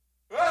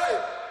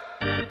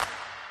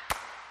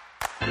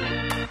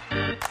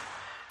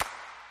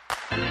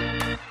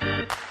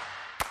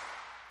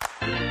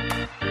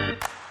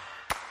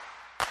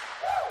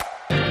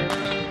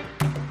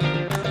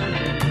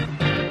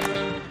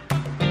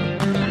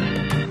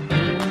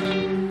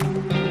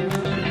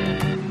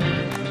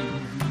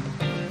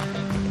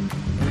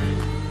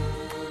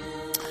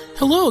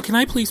Hello, can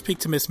I please speak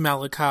to Miss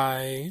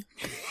Malachi?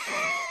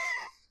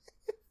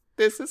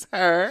 This is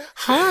her.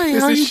 Hi,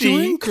 how are you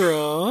doing,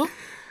 girl?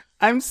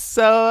 I'm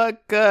so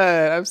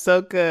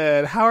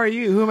good. How are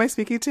you? Who am I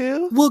speaking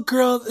to? Well,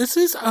 girl, this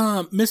is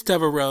Miss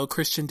Devereaux,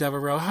 Christian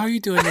Devereaux. How are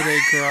you doing today,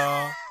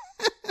 girl?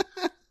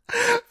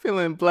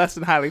 Feeling blessed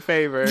and highly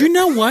favored. You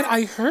know what?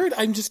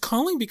 I'm just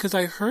calling because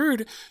I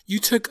heard you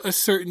took a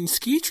certain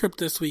ski trip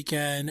this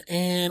weekend,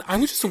 and I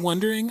was just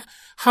wondering,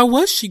 how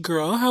was she,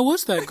 girl? How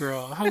was that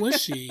girl? How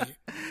was she?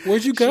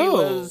 Where'd you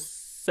go?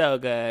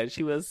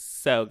 She was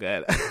so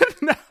good.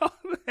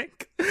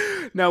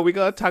 No, we're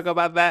going to talk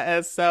about that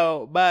and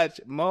so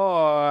much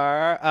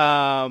more.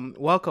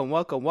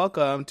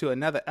 Welcome to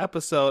another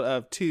episode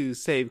of Two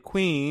Save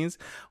Queens,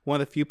 one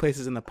of the few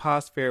places in the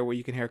podsphere where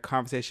you can hear a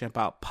conversation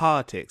about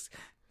politics,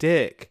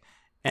 dick,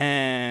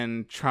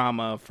 and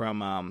trauma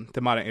from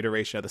the modern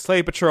iteration of the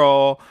Slave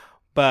Patrol.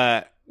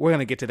 But we're going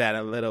to get to that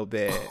in a little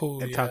bit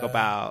and talk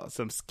about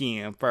some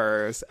skiing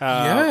first.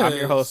 I'm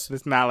your host,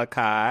 Miss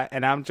Malachi,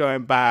 and I'm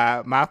joined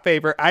by my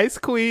favorite ice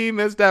queen,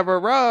 Miss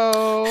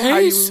Devereaux.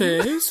 Hey,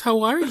 sis.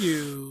 How are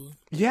you?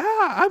 Yeah,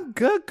 I'm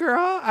good,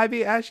 girl. I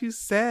mean, as you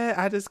said,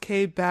 I just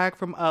came back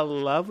from a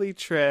lovely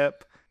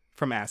trip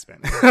from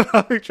Aspen. A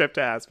lovely trip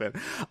to Aspen.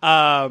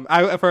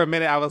 For a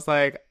minute, I was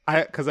like,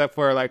 because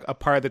for like a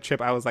part of the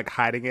trip, I was like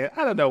hiding it.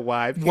 I don't know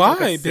why. Why,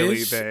 like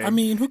bitch? Thing. I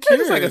mean, who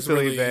cares? It's like a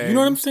silly thing. You know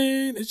what I'm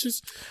saying? It's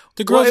just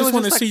the girls just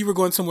want to see you were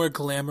going somewhere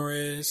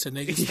glamorous, and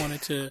they just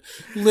wanted to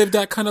live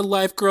that kind of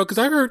life, girl. Because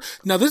I heard.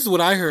 Now, this is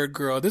what I heard,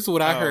 girl. This is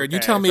what I heard. Okay.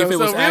 You tell me if it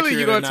was really accurate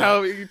you gonna or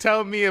not. You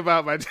tell me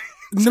about my.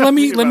 Let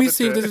me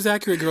see if this is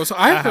accurate, girl. So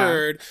I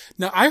heard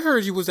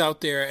you was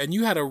out there and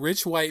you had a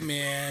rich white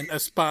man, a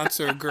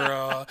sponsor,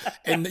 girl,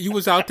 and you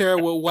was out there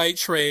with White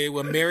Trade,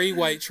 with Mary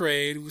White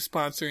Trade, who was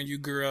sponsoring you,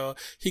 girl.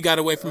 He got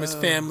away from his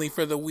family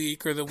for the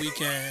week or the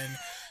weekend.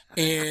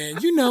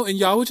 And, and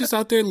y'all were just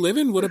out there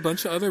living with a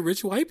bunch of other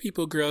rich white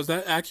people, girl. Is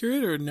that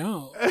accurate or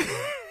no?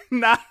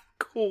 Not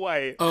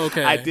quite.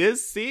 Okay. I did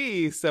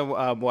see some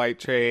White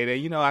Trade,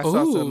 and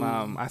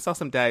I saw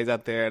some daddies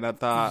out there, and I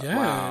thought,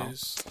 wow.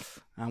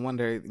 I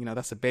wonder,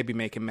 that's a baby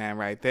making man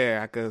right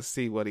there. I could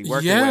see what he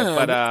working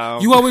with.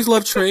 But you always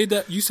love trade.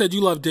 That you said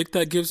you love dick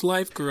that gives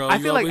life, girl. I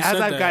feel like as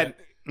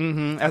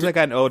I've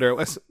gotten older,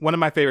 one of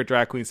my favorite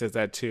drag queens says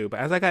that too. But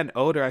as I gotten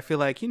older, I feel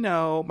like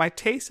my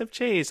tastes have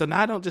changed. So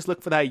now I don't just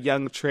look for that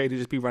young trade who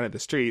just be running the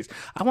streets.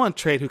 I want a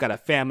trade who got a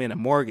family and a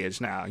mortgage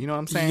now. You know what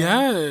I'm saying?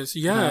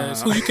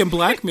 Yes. Who you can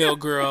blackmail,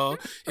 girl,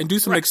 and do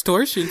some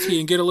extortion to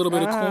and get a little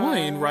bit of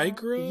coin, right,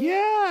 girl?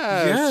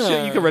 Yeah.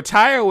 Shit, you can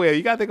retire with.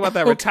 You got to think about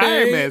that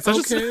retirement.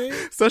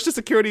 Social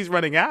Security's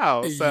running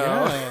out. So.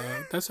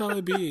 Yeah, that's how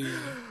it be.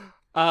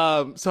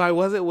 So I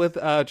wasn't with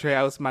Trey.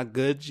 I was my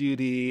good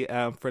Judy,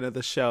 friend of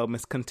the show,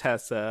 Miss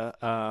Contessa.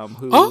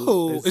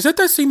 Is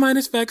that C-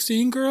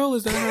 vaccine girl?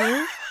 Is that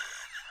her?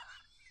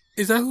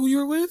 Is that who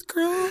you're with,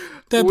 girl?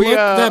 That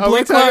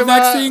blood clot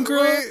vaccine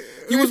girl?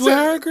 You was with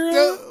her,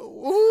 girl?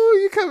 Ooh,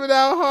 you coming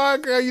out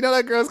hard, girl. You know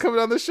that girl's coming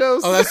on the show.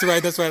 Oh, that's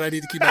right. I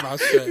need to keep my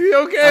mouth shut. You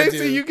okay?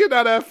 So you get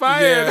out of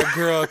fire. Yeah,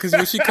 girl. Because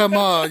when she come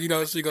on,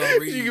 she gonna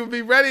read. You can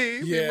be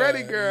ready. Yeah, be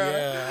ready, girl.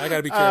 Yeah, I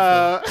gotta be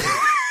careful.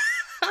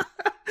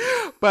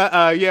 But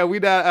we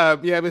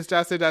not Miss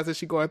Johnson,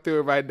 she going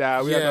through it right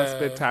now. We not gonna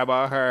spend time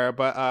on her.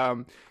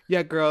 But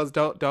girls,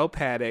 don't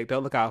panic.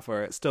 Don't look out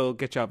for it. Still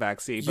get your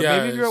vaccine. But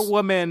maybe if you're a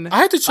woman, I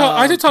had to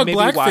talk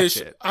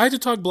Blackfish. I had to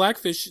talk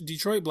Blackfish,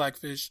 Detroit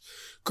Blackfish.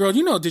 Girl,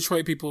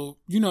 Detroit people,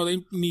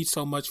 they need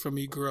so much from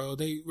me, girl.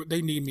 They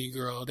need me,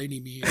 girl. They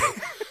need me here.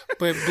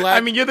 But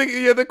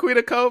you're the queen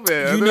of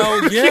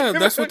COVID.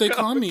 That's what they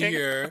call me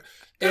here.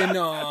 And,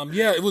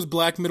 it was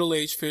black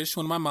middle-aged fish,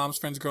 one of my mom's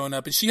friends growing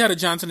up. And she had a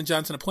Johnson &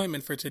 Johnson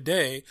appointment for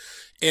today.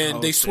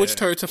 And they switched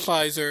her to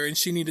Pfizer, and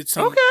she needed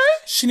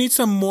she needs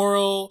some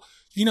moral,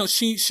 she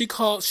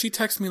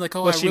texted me like,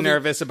 was she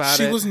nervous about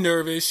it? She was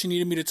nervous. She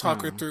needed me to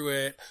talk her through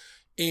it.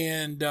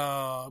 And,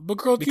 but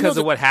girl, because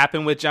of what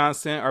happened with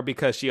Johnson, or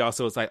because she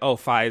also was like, oh,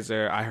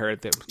 Pfizer, I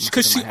heard that.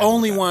 Because she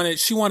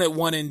wanted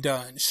one and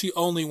done. She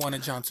only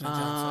wanted Johnson &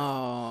 Johnson.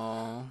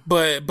 Oh.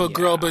 But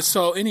girl,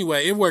 so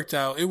anyway, it worked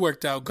out.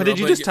 Girl. But did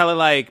you just tell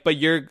her but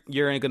you're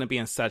going to be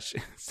in such,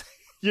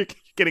 you're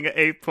getting an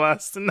A+,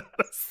 and not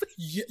a C.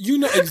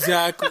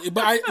 Exactly.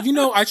 But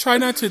I try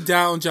not to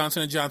down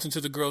Johnson & Johnson to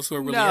the girls who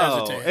are really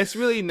hesitant. It's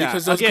really not.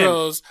 Because those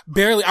girls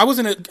barely, I was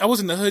in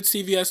the hood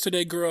CVS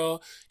today,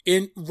 girl.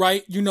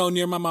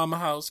 Near my mama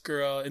house,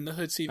 girl, in the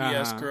hood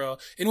CVS, girl.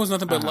 And it was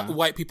nothing but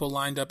white people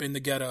lined up in the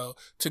ghetto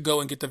to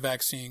go and get the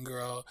vaccine,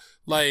 girl.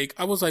 Like,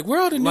 I was like,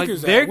 where are the niggas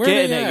at? They're where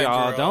getting they it,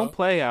 y'all. girl? Don't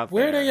play out there.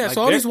 Where are they at?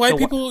 So all these white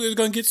people is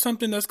going to get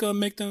something that's going to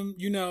make them,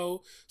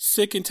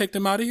 sick and take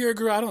them out of here,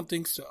 girl? I don't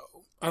think so.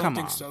 I don't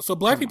think so. So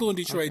black people in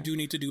Detroit do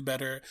need to do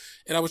better.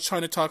 And I was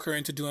trying to talk her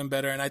into doing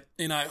better.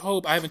 And I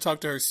hope, I haven't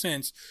talked to her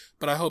since,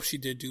 but I hope she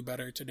did do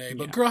better today.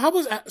 But girl, how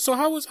was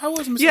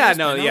Miss Yeah, Aspen?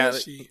 no, yeah.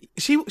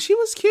 She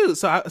was cute.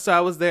 So I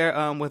was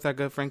there, with our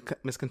good friend,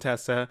 Miss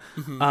Contessa.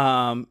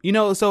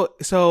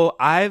 Mm-hmm. So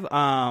I've,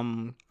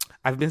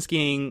 I've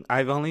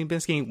only been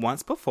skiing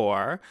once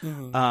before.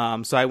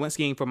 Mm-hmm. So I went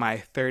skiing for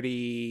my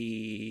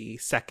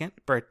 32nd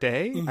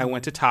birthday. Mm-hmm. I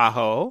went to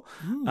Tahoe.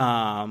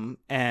 Mm.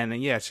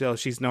 And yeah, so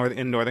she's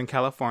in Northern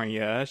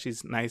California.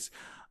 She's nice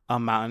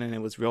mountain, and it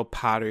was real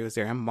powdery. It was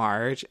there in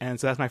March, and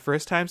so that's my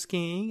first time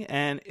skiing,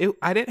 and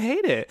I didn't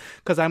hate it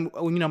because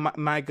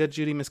my good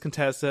Judy, Miss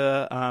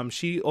Contessa,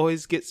 she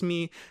always gets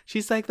me.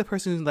 She's like the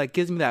person who like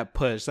gives me that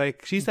push.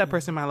 Like she's that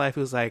person in my life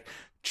who's like,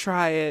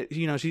 try it.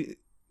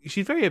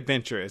 She's very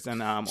adventurous,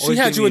 and she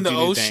had you in the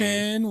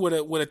ocean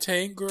with a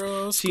tank,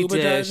 girl. She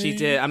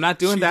did. I'm not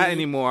doing that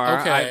anymore.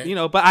 Okay,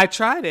 but I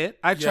tried it.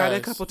 I tried it a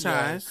couple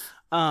times. Yes.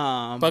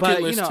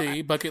 Bucket list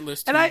tea,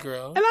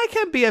 girl. And I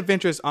can be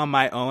adventurous on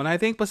my own, I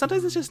think, but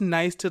sometimes it's just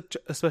nice to,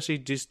 especially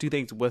just do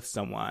things with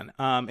someone.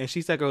 And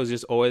she's that girl who's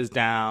just always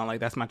down.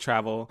 Like, that's my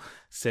travel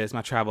sis,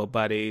 my travel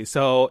buddy.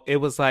 So it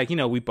was like,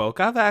 we both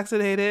got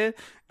vaccinated.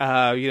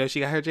 She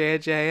got her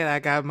J&J and I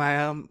got my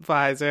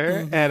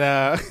Pfizer, and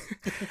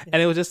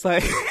and it was just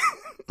like,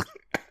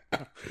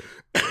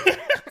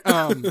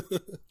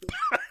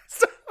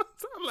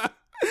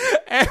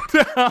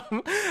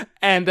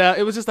 and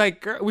it was just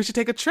like, girl, we should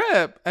take a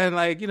trip, and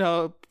like,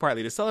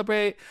 partly to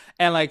celebrate,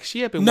 and like she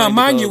had been. Now,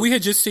 mind you, we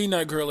had just seen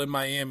that girl in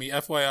Miami.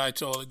 FYI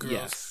to all the girls,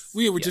 yes,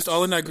 we were just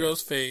all in that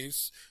girl's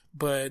face.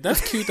 But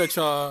that's cute that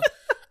y'all.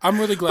 I'm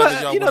really glad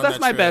that y'all. Went that's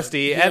on my trip.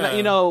 bestie, Yeah.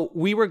 and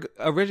we were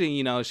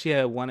originally, she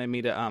had wanted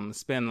me to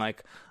spend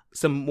like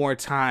some more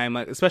time,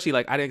 like, especially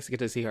like I didn't get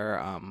to see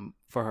her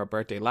for her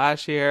birthday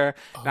last year.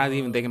 And I was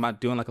even thinking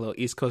about doing like a little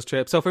East Coast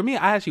trip. So for me,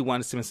 I actually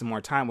wanted to spend some more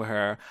time with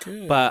her.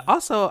 Good. But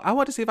also I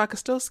wanted to see if I could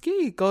still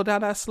ski, go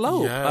down that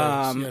slope.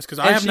 Yes, because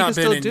I have not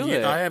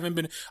been. I haven't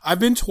been. I've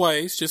been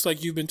twice, just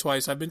like you've been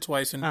twice. I've been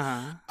twice, and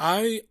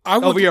I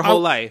over your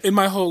whole life, in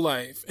my whole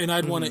life, and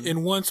I'd want to.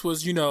 And once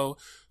was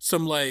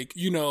some like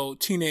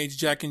teenage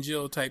Jack and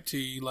Jill type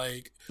tea,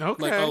 like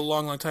a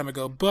long time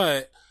ago,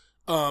 but.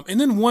 And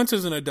then once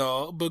as an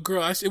adult, but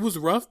girl, it was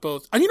rough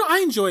both. And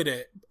I enjoyed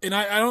it, and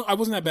I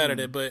wasn't that bad at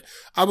it, but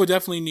I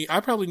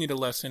probably need a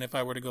lesson if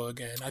I were to go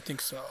again. I think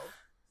so.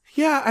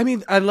 Yeah, I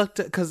mean, I looked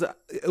because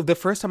the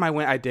first time I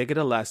went, I did get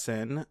a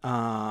lesson,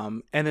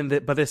 and then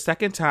but the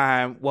second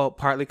time, well,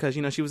 partly because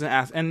she was an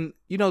ass, and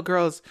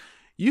girls.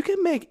 You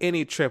can make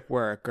any trip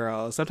work,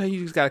 girl. Sometimes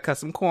you just gotta cut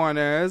some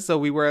corners. So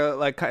we were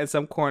like cutting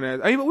some corners.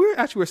 I mean, we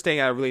were staying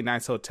at a really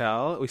nice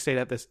hotel. We stayed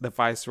at the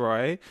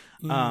Viceroy,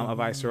 a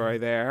Viceroy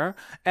there,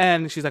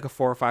 and she's like a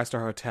 4 or 5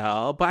 star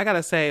hotel. But I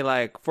gotta say,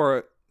 like,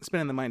 for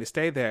spending the money to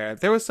stay there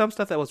was some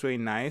stuff that was really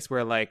nice.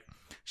 Where like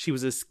she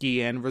was a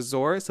ski-in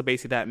resort, so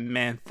basically that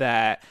meant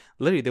that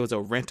literally there was a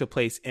rental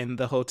place in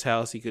the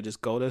hotel, so you could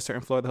just go to a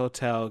certain floor of the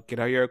hotel, get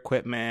all your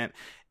equipment.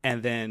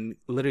 And then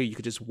literally you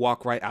could just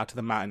walk right out to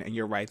the mountain and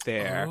you're right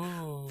there.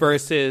 Oh.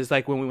 Versus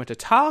like when we went to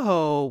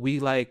Tahoe, we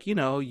like,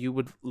 you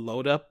would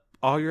load up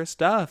all your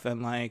stuff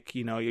and like,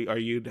 or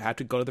you'd have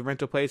to go to the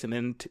rental place and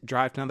then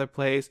drive to another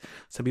place.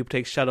 Some people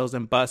take shuttles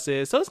and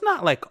buses. So it's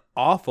not like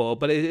awful,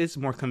 but it is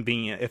more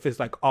convenient if it's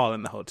like all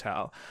in the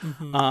hotel.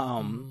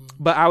 Mm-hmm.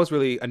 But I was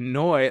really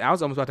annoyed. I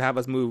was almost about to have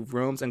us move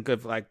rooms and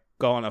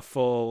go on a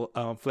full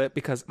flip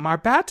because my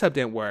bathtub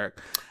didn't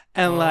work.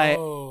 And I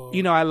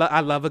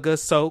love a good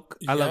soak.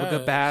 I love a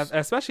good bath.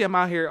 Especially I'm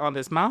out here on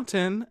this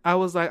mountain. I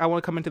was like, I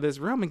want to come into this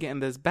room and get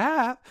in this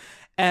bath.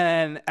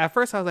 And at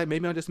first I was like,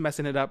 maybe I'm just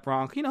messing it up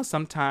wrong.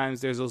 Sometimes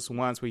there's those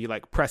ones where you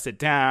like press it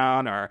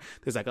down or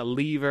there's like a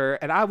lever.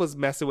 And I was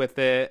messing with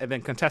it. And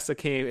then Contessa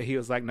came and he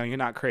was like, no, you're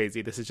not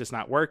crazy. This is just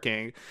not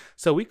working.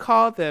 So we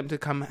called them to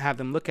come have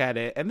them look at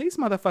it. And these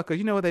motherfuckers,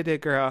 you know what they did,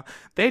 girl?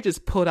 They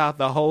just pulled out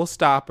the whole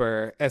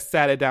stopper and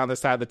sat it down the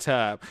side of the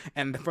tub.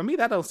 And for me,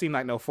 that don't seem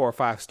like no 4 or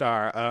 5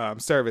 star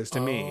service to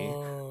me.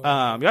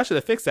 Y'all should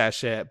have fixed that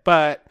shit.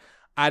 But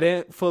I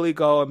didn't fully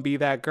go and be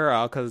that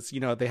girl because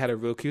they had a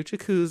real cute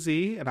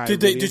jacuzzi, and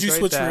did you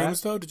switch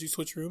rooms though? Did you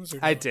switch rooms? Or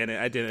no? I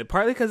didn't.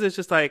 Partly because it's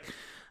just like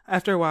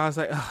after a while, I was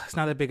like, oh, it's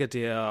not that big a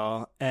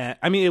deal. And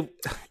I mean,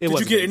 it did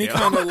was. Did you get any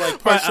kind of like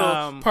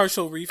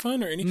partial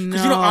refund or anything?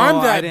 Because no,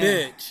 I'm that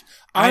bitch.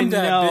 I'm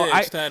that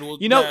bitch that will.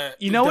 You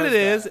know what it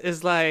is?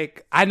 Is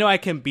like I know I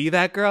can be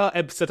that girl,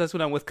 and sometimes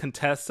when I'm with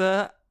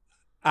Contessa.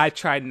 I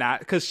try not,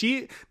 because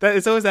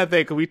it's always that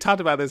thing, because we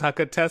talked about this, how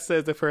Contessa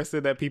is the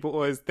person that people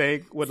always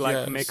think would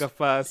like make a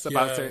fuss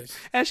about certain,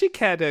 and she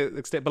can to an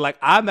extent, but like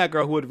I'm that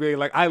girl who would really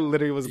like, I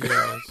literally was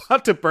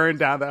about to burn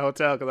down the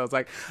hotel, because I was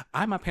like,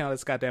 I'm not paying all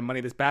this goddamn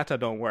money, this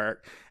bathtub don't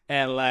work,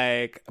 and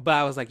like, but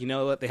I was like, you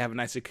know what, they have a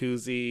nice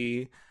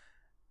jacuzzi,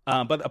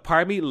 but a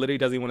part of me literally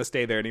doesn't even want to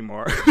stay there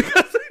anymore,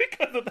 because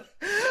of the,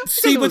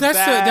 see, but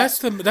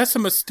that's a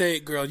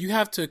mistake, girl. You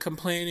have to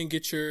complain and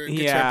get your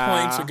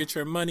points or get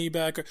your money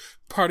back or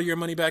part of your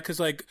money back.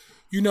 Because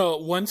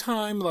one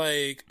time,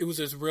 like, it was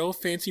this real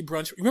fancy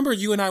brunch. Remember,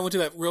 you and I went to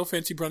that real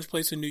fancy brunch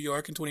place in New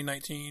York in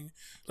 2019?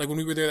 Like, when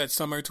we were there that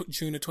summer,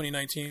 June of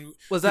 2019.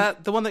 Was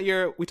that the one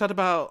that we talked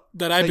about?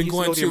 That I've been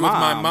going to with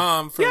my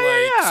mom for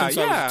since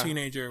I was a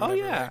teenager or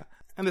whatever. Oh, yeah.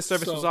 And the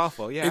service was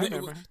awful. Yeah, I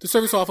remember. The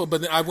service was awful,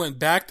 but then I went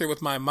back there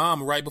with my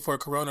mom right before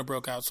Corona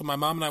broke out. So my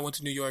mom and I went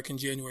to New York in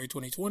January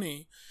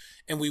 2020,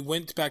 and we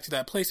went back to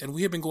that place, and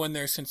we had been going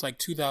there since like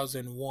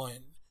 2001,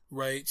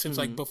 right? Since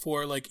like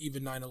before like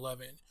even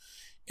 9/11.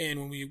 And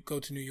when we go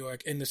to New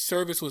York, and the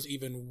service was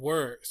even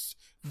worse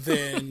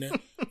than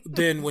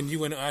when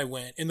you and I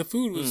went. And the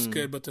food was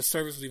good, but the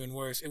service was even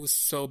worse. It was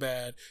so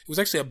bad. It was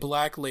actually a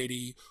black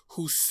lady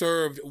who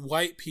served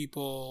white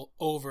people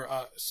over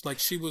us. Like,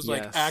 she was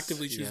like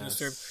actively choosing to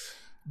serve.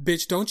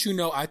 Bitch, don't you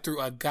know I threw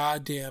a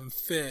goddamn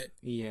fit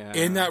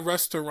in that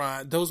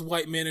restaurant? Those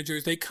white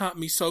managers, they comped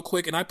me so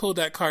quick, and I pulled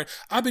that card.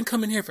 I've been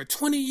coming here for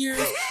 20 years.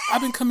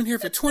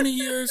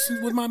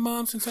 With my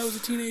mom since I was a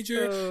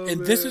teenager.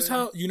 This is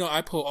how,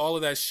 I pull all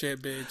of that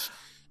shit, bitch.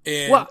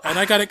 And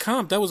I got it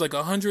comped. That was like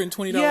 $120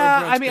 brunch.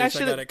 I mean, I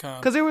got it comped.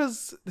 Because there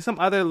was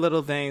some other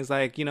little things,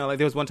 like, like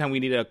there was one time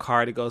we needed a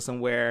car to go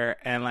somewhere,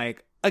 and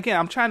like, again,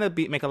 I'm trying to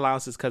make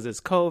allowances because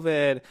it's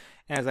COVID,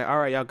 and it's like, all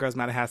right, y'all girls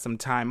might have had some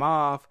time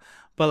off.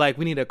 But, like,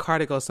 we need a car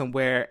to go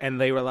somewhere, and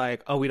they were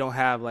like, oh, we don't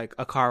have, like,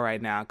 a car right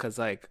now because,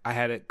 like, I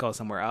had to go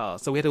somewhere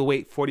else. So we had to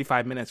wait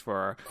 45 minutes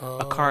for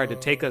a car to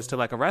take us to,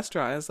 like, a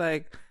restaurant. It's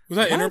like... Was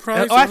that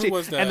Enterprise? Oh, actually,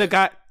 was that? And the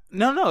guy...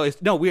 No,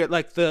 we're,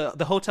 like,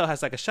 the hotel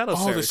has, like, a shuttle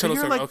service. The shuttle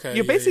so service, like, okay.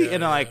 You're basically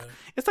in, like...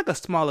 It's like a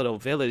small little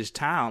village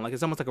town. Like,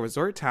 it's almost like a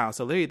resort town.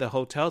 So, literally, the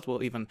hotels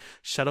will even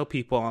shuttle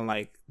people on,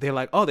 like... They're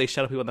like, oh, they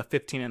shuttle people on the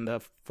 15 and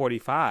the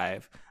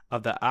 45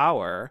 of the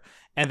hour.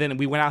 And then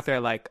we went out there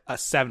like at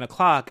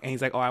 7:00, and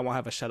he's like, "Oh, I won't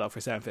have a shuttle for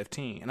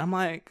 7:15." And I'm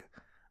like,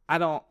 I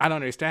don't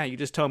understand. You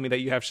just told me that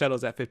you have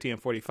shuttles at 15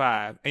 and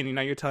 45, and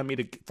you're telling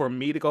me for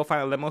me to go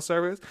find a limo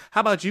service.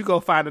 How about you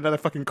go find another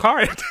fucking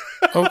car?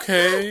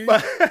 Okay.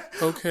 But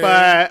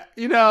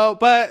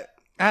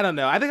I don't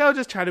know. I think I was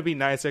just trying to be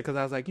nicer because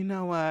I was like, you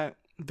know what?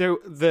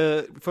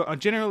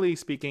 Generally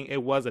speaking,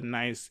 it was a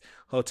nice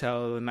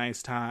hotel, a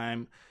nice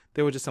time.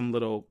 There were just some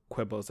little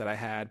quibbles that I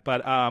had.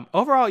 But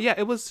overall, yeah,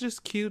 it was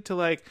just cute to,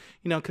 like,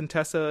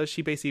 Contessa,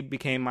 she basically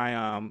became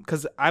my,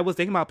 because I was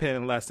thinking about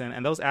paying a lesson,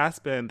 and that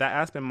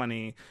Aspen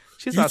money,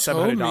 she's about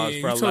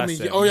 $700 for a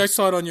lesson. Oh, yeah, I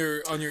saw it on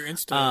your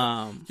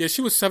Insta. Yeah,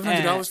 she was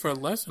 $700 for a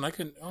lesson.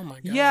 Oh my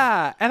God.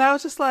 Yeah, and I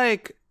was just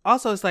like,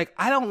 also, it's like,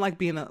 I don't like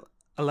being a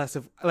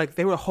lesson, like,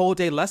 they were whole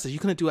day lessons. You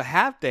couldn't do a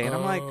half day. And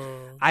I'm like,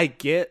 I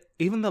get,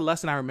 even the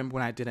lesson I remember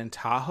when I did in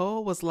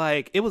Tahoe was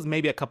like, it was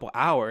maybe a couple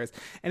hours.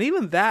 And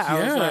even that,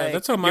 I was like,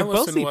 that's how my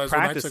lesson was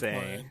practicing. When I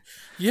took mine.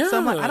 Yeah. So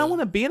I'm like, I don't want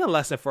to be in a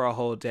lesson for a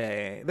whole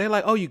day. They're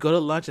like, oh, you go to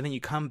lunch and then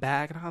you come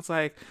back. And I was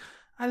like,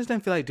 I just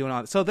didn't feel like doing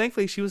all that. So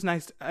thankfully she was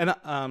nice and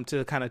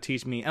to kind of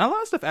teach me. And a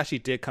lot of stuff actually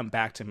did come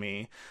back to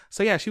me.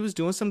 So yeah, she was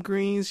doing some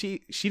greens. She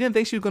didn't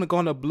think she was going to go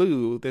on a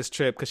blue this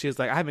trip because she was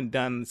like, I haven't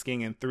done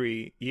skiing in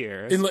 3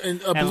 years.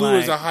 And a blue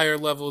is a higher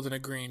level than a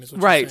green is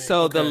what right. You're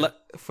saying. So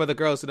for the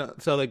girls,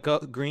 so the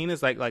green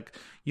is like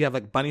you have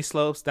like bunny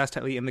slopes. That's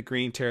technically in the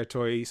green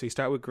territory. So you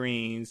start with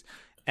greens.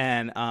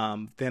 And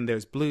then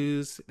there's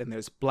blues, then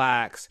there's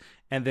blacks.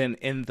 And then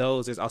in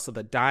those, there's also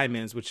the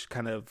diamonds, which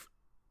kind of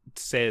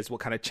says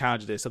what kind of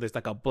challenge it is. So there's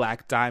like a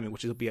black diamond,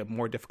 which will be a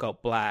more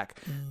difficult black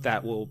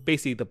that will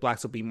basically, the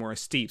blacks will be more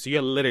steep. So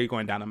you're literally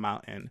going down a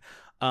mountain.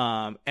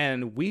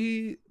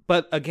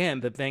 But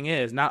again, the thing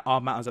is, not all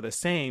mountains are the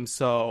same.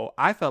 So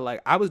I felt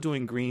like I was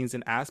doing greens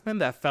in Aspen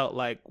that felt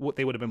like what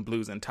they would have been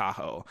blues in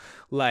Tahoe.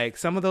 Like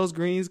some of those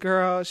greens,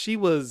 girl,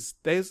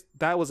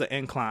 that was an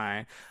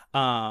incline.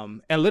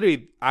 And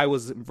literally I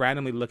was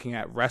randomly looking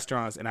at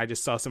restaurants and I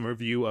just saw some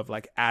review of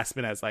like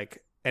Aspen as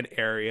like an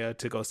area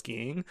to go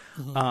skiing.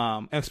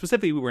 And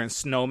specifically we were in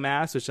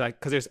Snowmass, which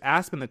like, cause there's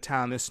Aspen, the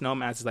town, there's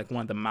Snowmass is like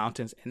one of the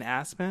mountains in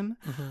Aspen.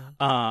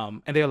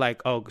 And they're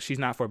like, oh, she's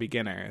not for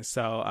beginners.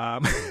 So,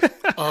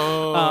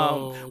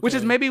 which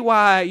is maybe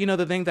why,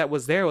 the thing that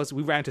was there was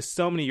we ran into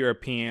so many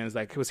Europeans,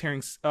 like it was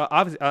hearing,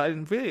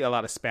 obviously, really a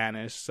lot of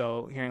Spanish.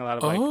 So hearing a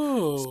lot of like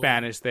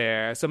Spanish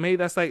there. So maybe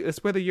that's like,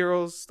 it's where the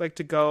Euros like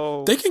to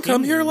go. They can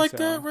come here like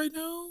that right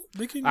now?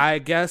 They can. I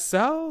guess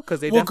so, because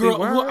they definitely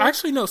were. Well,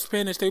 actually, no,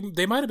 Spanish.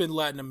 They might have been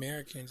Latin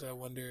Americans. I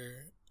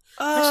wonder.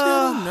 Actually,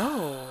 I don't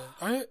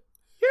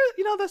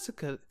know. That's a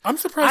good. I'm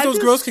surprised those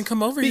girls can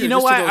come over here. You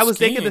know why I was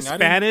thinking the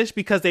Spanish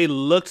because they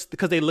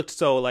looked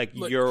so like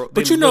Euro.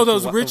 But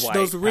those rich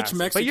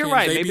Mexicans. But you're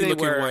right. They be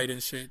looking white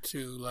and shit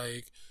too.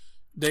 Like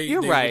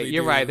you're right.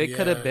 You're right. They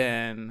could have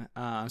been.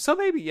 So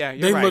maybe you're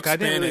they right. Look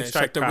Spanish.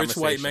 Like the rich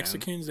white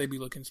Mexicans, they be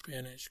looking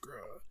Spanish,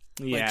 girl.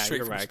 Yeah, like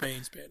you're right.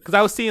 Spanish. Because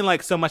I was seeing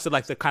like so much of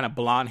like the kind of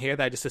blonde hair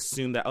that I just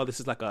assumed that this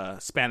is like a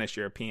Spanish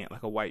European,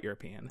 like a white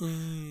European.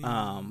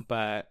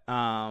 But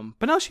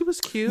no, she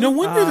was cute. No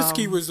wonder the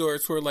ski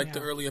resorts were like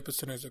the early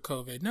epicenters of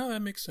COVID. No,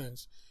 that makes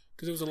sense.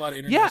 Because there was a lot of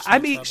Yeah,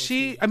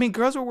 international. I mean,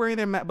 girls were wearing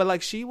their mask, but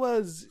like she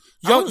was.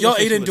 Y'all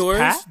ate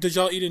indoors? Did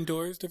y'all eat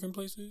indoors? Different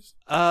places?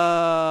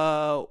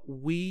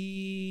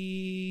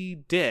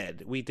 We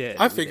did.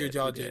 I figured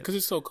y'all did because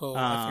it's so cold.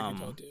 I figured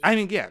y'all did. I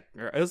mean, yeah,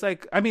 it was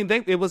like. I mean,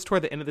 it was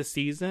toward the end of the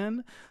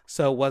season,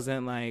 so it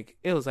wasn't like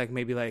it was like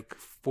maybe like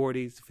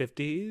 40s,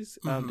 50s,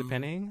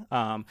 depending.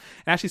 And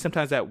actually,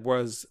 sometimes that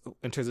was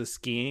in terms of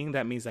skiing.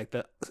 That means like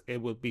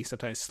it would be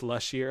sometimes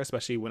slushier,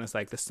 especially when it's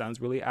like the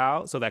sun's really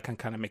out, so that can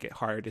kind of make it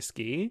harder to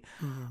ski.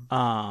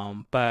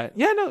 But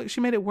yeah, no, she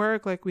made it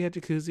work. Like we had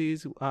jacuzzis.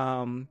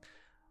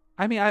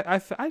 I mean,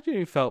 I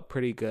really felt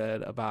pretty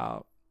good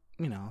about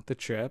the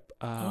trip.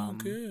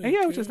 Good. And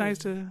yeah, it was just nice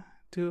to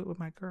do it with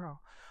my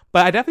girl.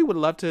 But I definitely would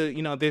love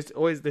to.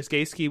 There's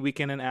gay ski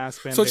weekend in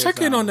Aspen. So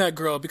check in on that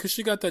girl because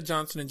she got that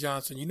Johnson &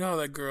 Johnson. You know how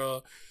that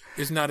girl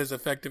is not as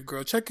effective,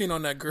 girl. Check in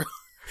on that girl.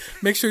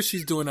 Make sure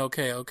she's doing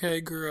okay,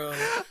 girl.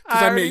 Because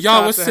I mean,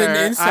 y'all was sitting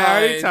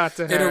inside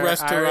in a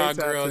restaurant,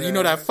 girl. You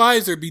know that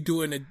Pfizer be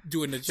doing the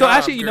job. So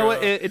actually, you girl. know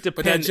what? It depends.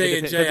 But that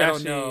J&J, I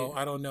don't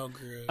know,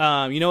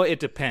 girl. You know what?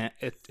 It depends.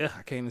 I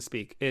can't even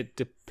speak. It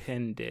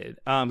depended.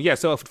 Yeah.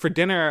 So for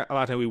dinner, a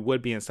lot of time we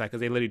would be inside because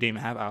they literally didn't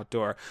even have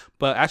outdoor.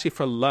 But actually,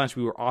 for lunch,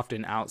 we were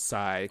often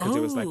outside because it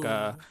was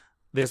like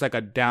there's like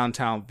a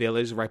downtown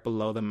village right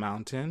below the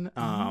mountain,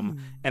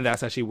 and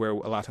that's actually where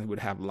a lot of times we would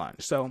have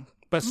lunch. So.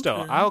 But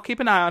still, I'll keep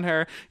an eye on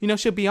her.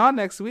 She'll be on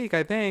next week,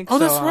 I think. Oh,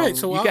 that's right.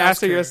 So you can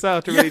ask her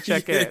yourself to really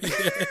check in.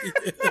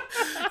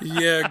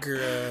 Yeah,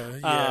 girl.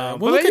 Yeah.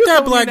 Well, look at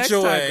that black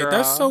joy.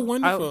 That's so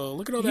wonderful.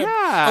 Look at all that.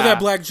 Yeah. All that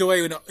black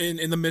joy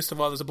in the midst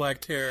of all this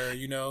black terror.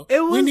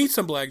 We need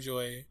some black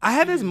joy. I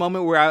had this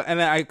moment where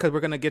because we're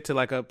gonna get to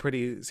like a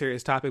pretty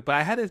serious topic, but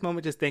I had this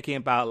moment just thinking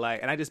about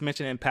like, and I just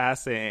mentioned in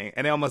passing,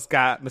 and it almost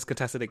got Miss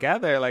Contessa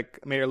together,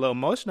 like made her a little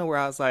emotional. Where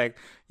I was like,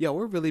 "Yo,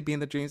 we're really being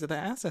the dreams of the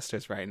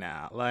ancestors right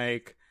now."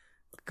 Like.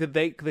 Could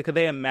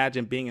they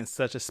imagine being in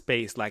such a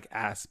space like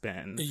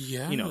Aspen?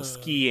 Yeah.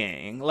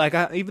 Skiing. Like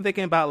even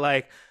thinking about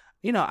like,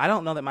 I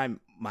don't know that my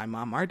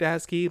mom or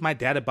dad skied. My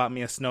dad had bought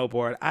me a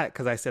snowboard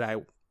because I said I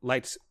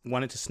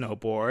wanted to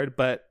snowboard,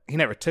 but he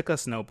never took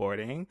us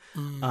snowboarding.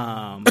 And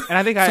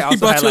I think I also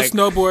he bought had you like a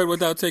snowboard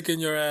without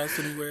taking your ass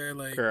anywhere.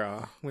 Like,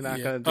 girl, we're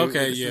not gonna do.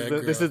 Okay,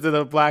 this is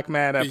the Black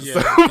Man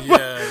episode.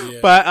 Yeah.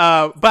 But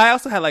I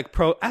also had like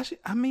Actually,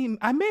 I mean,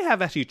 I may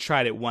have actually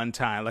tried it one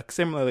time. Like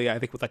similarly, I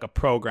think with like a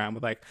program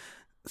with like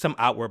some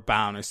Outward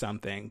Bound or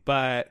something,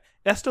 but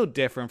that's still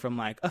different from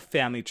like a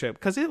family trip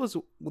because it was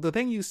the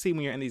thing you see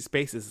when you're in these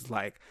spaces is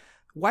like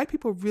white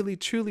people really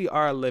truly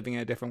are living in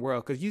a different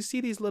world because you see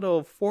these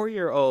little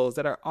 4-year-olds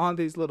that are on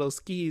these little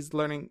skis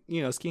learning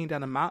skiing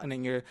down a mountain,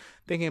 and you're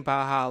thinking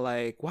about how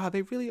like wow,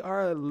 they really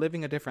are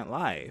living a different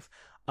life.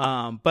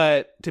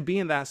 But to be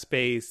in that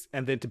space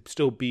and then to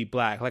still be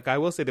black, like I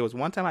will say there was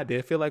one time I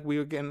did feel like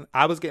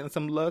I was getting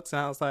some looks,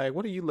 and I was like,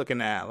 what are you looking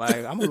at? Like,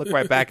 I'm gonna look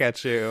right back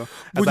at you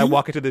as I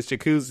walk into this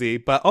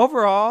jacuzzi. But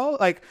overall,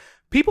 like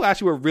people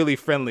actually were really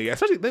friendly,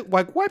 especially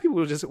like white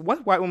people. One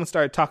white woman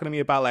started talking to me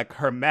about like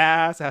her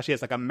mask, how she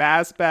has like a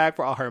mask bag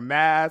for all her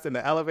masks in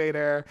the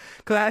elevator.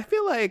 Because I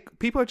feel like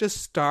people are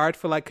just starved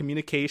for like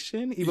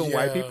communication, even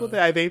white people.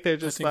 That I think they're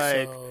just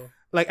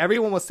like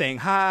everyone was saying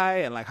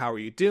hi and like how are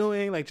you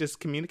doing, like just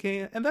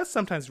communicating, and that's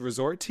sometimes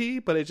resort-y,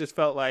 but it just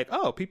felt like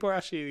people are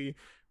actually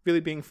really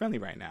being friendly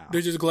right now.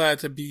 They're just glad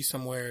to be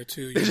somewhere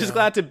too. They're just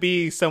glad to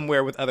be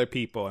somewhere with other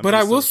people. But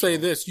I will say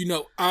this,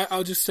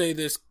 I'll just say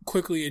this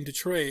quickly in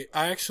Detroit.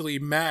 I actually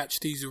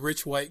matched these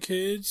rich white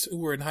kids who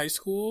were in high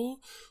school,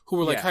 who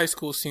were like high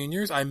school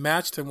seniors. I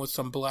matched them with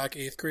some black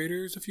 8th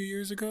graders a few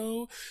years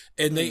ago,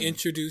 and they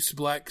introduced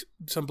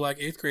some black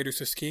 8th graders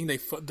to skiing.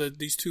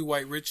 These two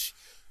white rich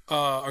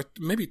or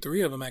maybe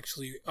 3 of them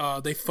actually,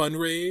 they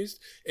fundraised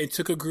and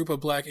took a group of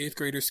black 8th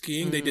graders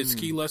skiing. They did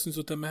ski lessons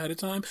with them ahead of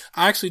time.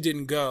 I actually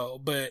didn't go,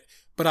 but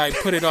I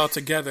put it all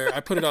together.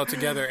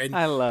 And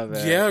I love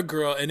it. Yeah,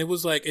 girl. And it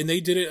was like, and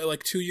they did it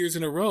like 2 years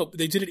in a row.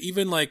 They did it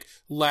even like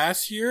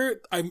last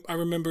year. I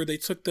remember they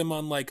took them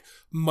on like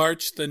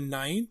March the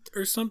 9th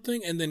or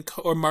something, and then,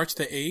 or March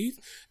the 8th.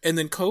 And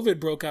then COVID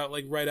broke out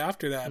like right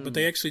after that. But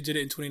they actually did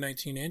it in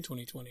 2019 and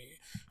 2020.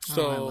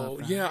 So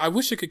yeah, I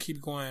wish it could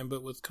keep going,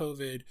 but with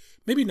COVID,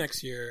 maybe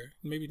next year,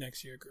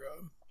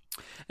 girl.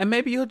 And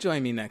maybe you'll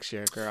join me next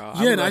year, girl.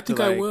 Yeah, and I think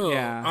I will.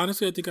 Yeah.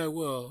 Honestly, I think I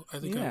will. I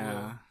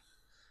will.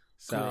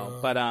 So,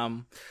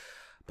 girl.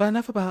 But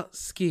enough about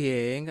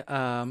skiing.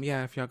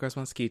 If y'all girls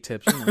want ski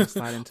tips,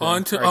 slide into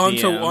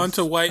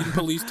onto white and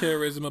police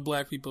terrorism of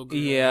black people. Girl.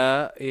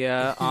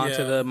 Yeah.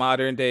 Onto the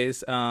modern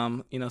days,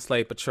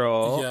 slave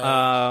patrol.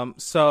 Yeah.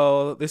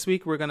 So this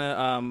week we're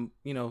gonna,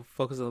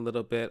 focus a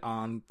little bit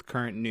on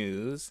current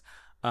news.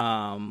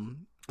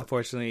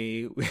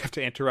 Unfortunately, we have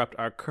to interrupt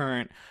our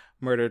current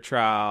murder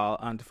trial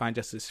to find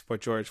justice for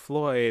George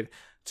Floyd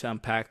to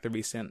unpack the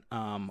recent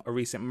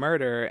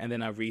murder, and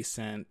then it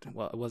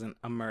wasn't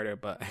a murder,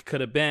 but it could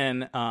have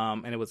been,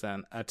 and it was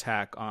an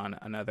attack on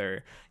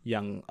another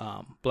young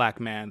black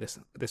man, the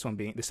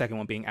second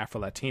one being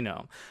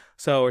Afro-Latino.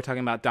 So we're talking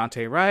about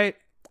Daunte Wright,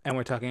 and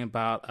we're talking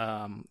about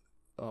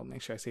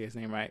make sure I say his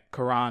name right.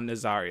 Karan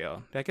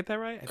Nazario. Did I get that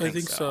right? I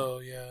think so.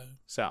 Yeah.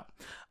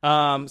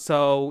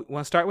 So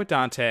we'll start with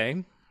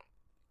Dante.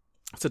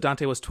 So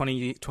Dante was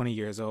 20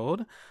 years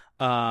old.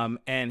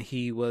 And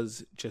he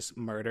was just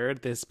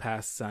murdered this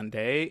past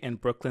Sunday in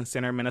Brooklyn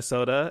Center,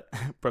 Minnesota.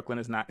 Brooklyn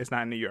it's not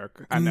in New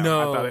York. I know.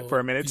 No. I thought it for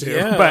a minute too.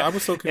 Yeah, but I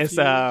was so confused. It's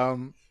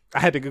I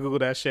had to Google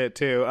that shit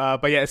too.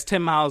 But yeah, it's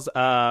 10 miles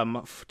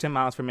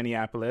from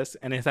Minneapolis,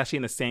 and it's actually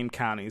in the same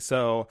county.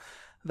 So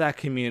that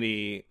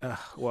community,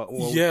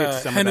 we'll get to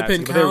some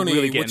Hennepin of that too, County,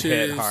 they're really getting which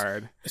hit is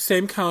hard.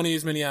 Same county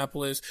as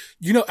Minneapolis.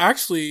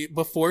 Actually,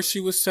 before she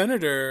was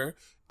senator,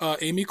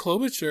 Amy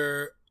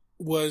Klobuchar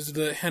was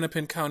the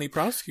Hennepin County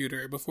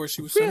prosecutor before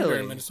she was senator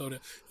in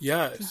Minnesota.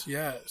 Yes.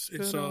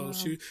 And so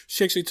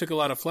she actually took a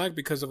lot of flack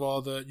because of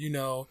all the,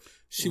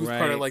 she was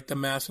part of like the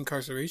mass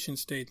incarceration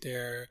state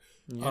there.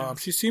 Yeah.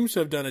 She seems to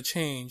have done a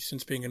change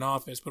since being in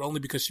office, but only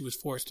because she was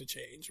forced to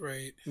change,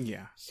 right?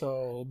 Yeah.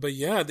 So, but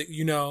yeah,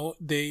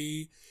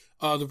 the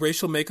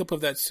racial makeup of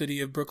that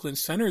city of Brooklyn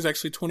Center is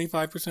actually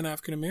 25%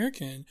 African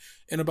American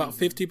and about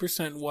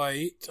 50%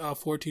 white,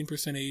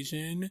 14%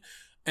 Asian.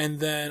 And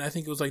then I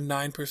think it was like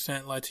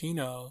 9%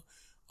 Latino.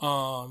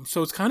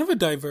 So it's kind of a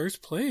diverse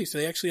place.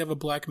 They actually have a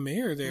black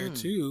mayor there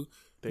too,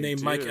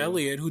 named Mike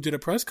Elliott, who did a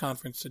press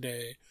conference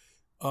today.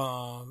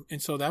 And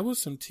so that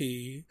was some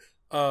tea.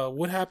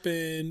 What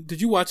happened?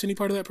 Did you watch any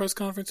part of that press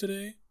conference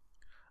today?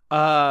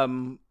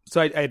 So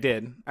I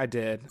did.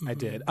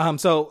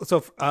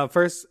 So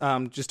first,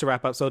 just to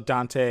wrap up, so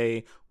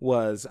Dante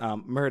was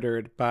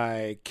murdered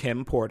by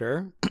Kim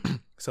Porter.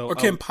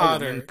 Kim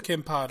Potter.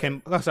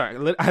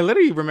 Sorry, I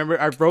literally remember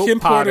I wrote Kim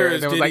Potter, Porter,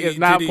 and it was like it's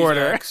not Diddy's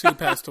Porter. Ex, who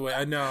passed away.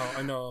 I know.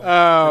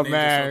 Oh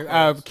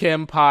man,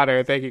 Kim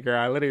Potter. Thank you, girl.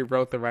 I literally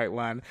wrote the right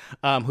one.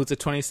 Who's a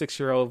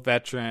 26-year-old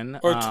veteran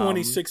or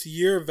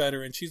 26-year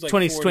veteran? She's like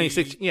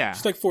 26. Yeah,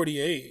 she's like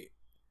 48.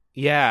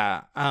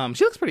 Yeah,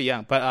 she looks pretty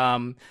young, but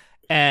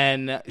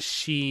and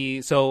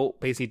so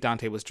basically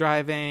Dante was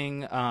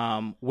driving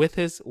with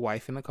his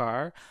wife in the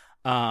car.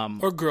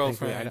 Or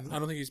girlfriend. I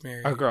don't think he's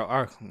married. Our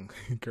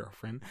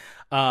girlfriend.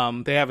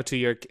 They have a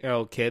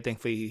 2-year-old kid.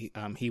 Thankfully,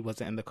 he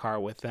wasn't in the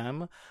car with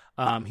them.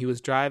 He was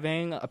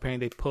driving.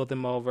 Apparently, they pulled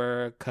him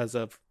over because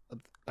of,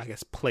 I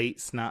guess,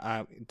 plates.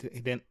 Not he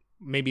didn't.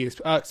 Maybe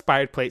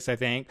expired plates. I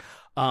think.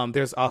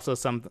 There's also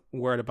some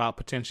word about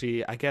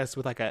potentially, I guess,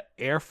 with like an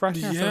air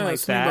freshener or something like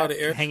that. About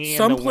air. Hanging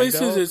some in the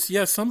places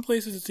window. Some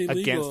places it's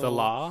illegal against the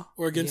law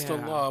or against the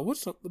law.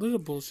 What's a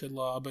bullshit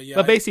law? But yeah.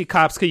 But basically,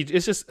 cops.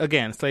 It's just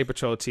again slave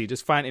patrol tea.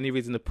 Just find any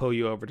reason to pull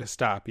you over to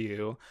stop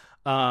you.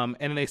 And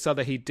then they saw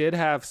that he did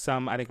have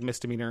some, I think,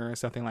 misdemeanor or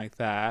something like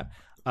that.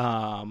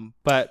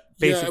 But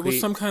basically, it was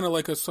some kind of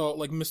like assault,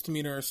 like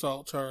misdemeanor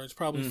assault charge,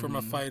 probably from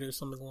a fight or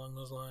something along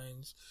those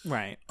lines.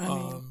 Right. I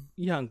mean,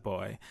 young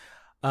boy.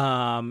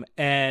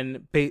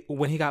 And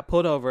when he got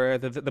pulled over,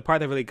 the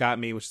part that really got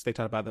me, which they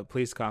talked about the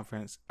police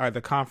conference or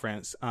the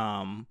conference,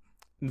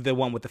 the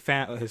one with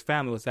his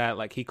family, was that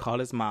like he called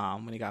his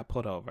mom when he got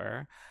pulled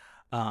over,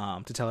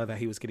 to tell her that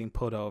he was getting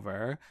pulled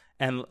over,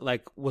 and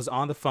like was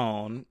on the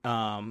phone.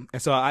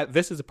 And so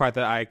this is the part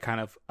that I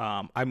kind of,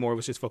 I more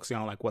was just focusing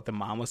on like what the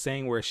mom was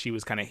saying, where she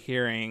was kind of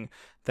hearing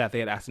that they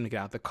had asked him to get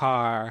out of the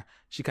car.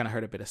 She kind of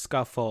heard a bit of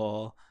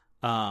scuffle.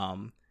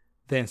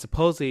 Then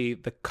supposedly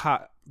the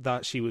cop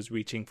thought she was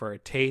reaching for a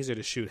taser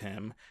to shoot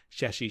him.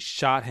 She actually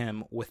shot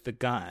him with the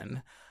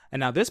gun. And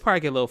now this part I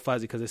get a little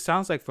fuzzy because it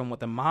sounds like from what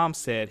the mom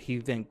said, he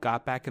then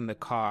got back in the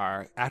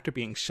car after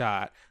being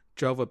shot,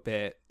 drove a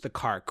bit, the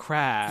car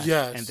crashed,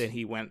 and then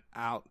he went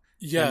out.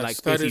 Yes, and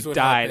like basically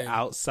died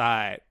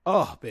outside.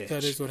 Oh, bitch.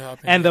 That is what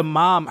happened. And the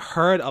mom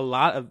heard a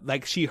lot of,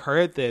 like, she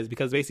heard this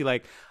because basically,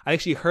 like, I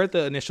think she heard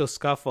the initial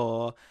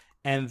scuffle,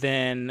 and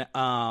then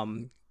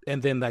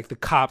like the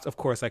cops, of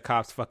course, like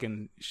cops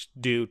fucking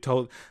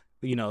told,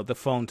 the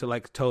phone to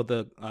like told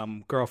the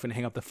girlfriend to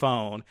hang up the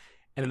phone,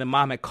 and then the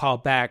mom had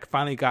called back,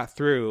 finally got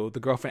through. The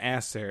girlfriend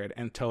answered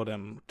and told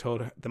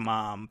the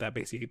mom that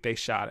basically they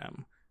shot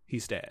him.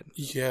 He's dead.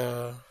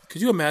 Yeah.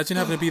 Could you imagine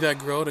having to be that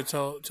girl to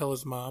tell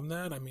his mom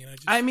that?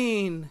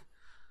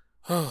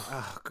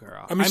 Oh,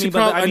 girl.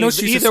 I know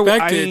she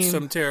suspected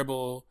some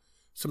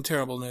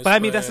terribleness. But I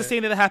mean, that's the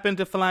same that happened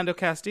to Philando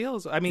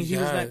Castiles. I mean,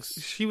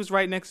 she was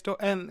right next door,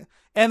 and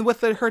with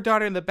her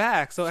daughter in the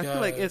back. So I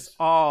feel like it's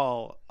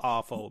all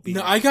awful.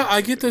 No, I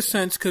get the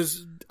sense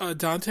because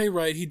Dante,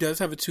 right? He does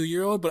have a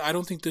 2-year-old, but I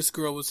don't think this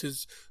girl was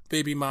his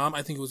baby mom.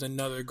 I think it was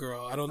another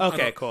girl.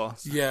 Okay, cool.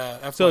 Yeah.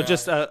 FYI. So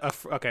just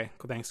okay.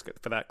 Cool, thanks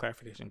for that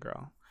clarification,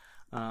 girl.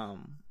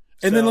 And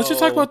then let's just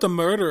talk about the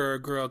murderer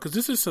girl, because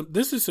this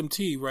is some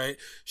tea, right?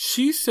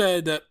 She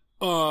said that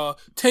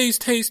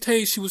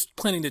tase. She was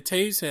planning to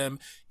tase him,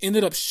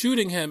 ended up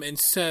shooting him, and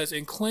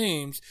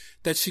claims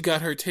that she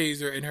got her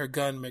taser and her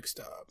gun mixed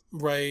up,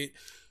 right?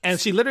 And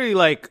she literally,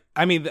 like,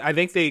 I mean, I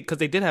think because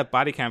they did have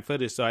body cam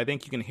footage, so I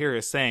think you can hear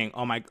her saying,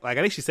 "Oh my," like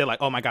I think she said, like,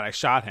 "Oh my god, I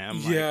shot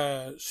him." Like,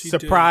 yeah, she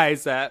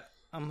surprised did. that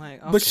I'm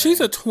like, okay. But she's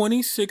a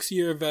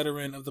 26-year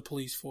veteran of the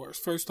police force.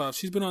 First off,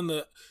 she's been on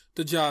the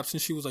job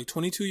since she was like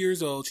 22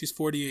 years old. She's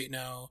 48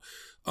 now.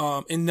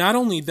 And not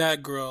only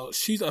that, girl,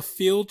 she's a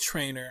field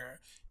trainer.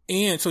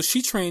 And so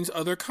she trains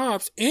other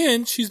cops,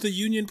 and she's the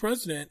union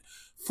president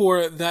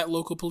for that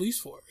local police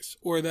force,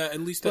 or that at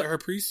least her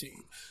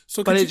precinct.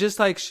 So, but it's just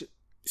like,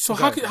 so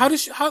how do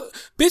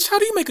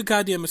you make a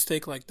goddamn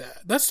mistake like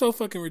that? That's so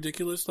fucking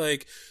ridiculous.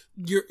 Like,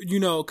 you're,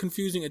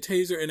 confusing a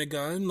taser and a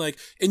gun. Like,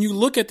 and you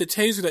look at the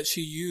taser that she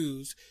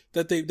used,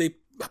 that they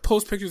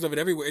post pictures of it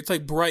everywhere. It's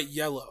like bright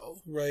yellow,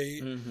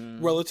 right?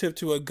 Mm-hmm. Relative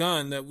to a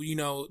gun that,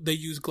 they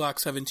use Glock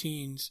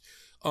 17s.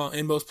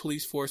 In most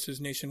police forces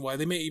nationwide,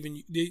 they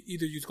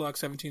either use Glock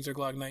 17s or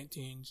Glock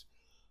 19s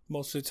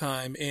most of the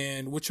time,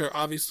 and which are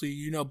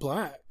obviously,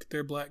 black.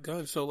 They're black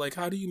guns. So, like,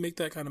 how do you make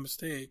that kind of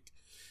mistake?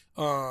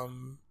 I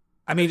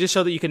mean, just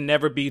show that you can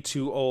never be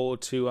too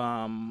old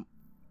to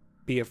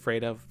be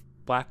afraid of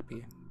black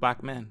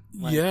men.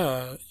 Like,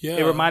 yeah.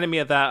 It reminded me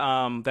of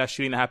that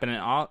shooting that happened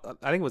I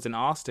think it was in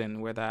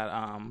Austin, where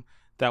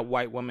that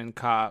white woman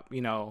cop,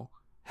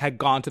 had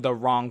gone to the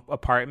wrong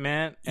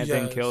apartment and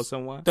then killed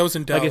someone. That was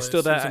in Dallas. Like, it's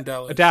still that, in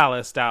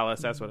Dallas.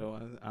 Dallas, that's what it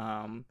was.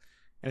 And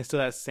it's still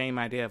that same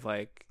idea of,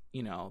 like,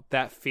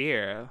 that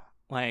fear.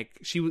 Like,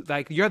 she was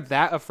like, you're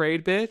that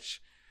afraid, bitch,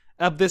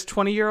 of this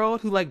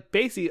 20-year-old who, like,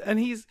 basically, and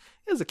he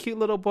was a cute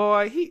little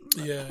boy. He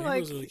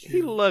was really cute.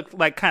 He looked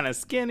like kind of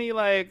skinny,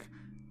 like,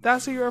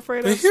 that's who you're afraid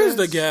of. But here's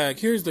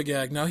the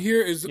gag. Now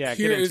here is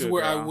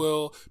where I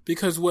will,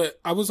 because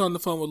I was on the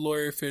phone with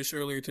Lawyer Fish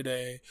earlier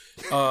today,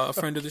 a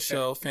friend of the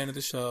show, fan of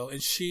the show,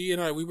 and she and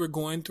I, we were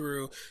going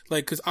through,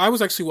 like, because I was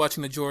actually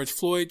watching the George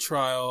Floyd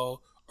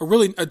trial, or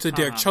really the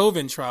Derek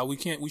Chauvin trial. We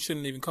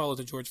shouldn't even call it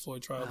the George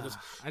Floyd trial, because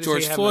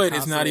George Floyd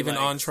is not even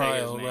on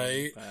trial,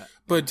 right?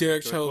 But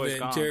Derek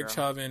Chauvin,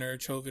 or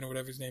Chauvin, or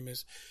whatever his name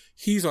is,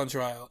 he's on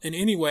trial. And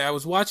anyway, I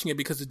was watching it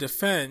because the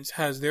defense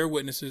has their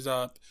witnesses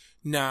up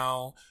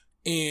now,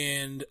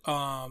 and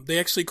they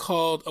actually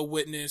called a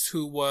witness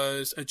who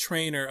was a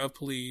trainer of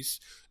police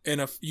and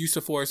a use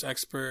of force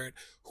expert,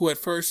 who at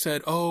first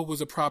said, it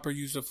was a proper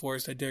use of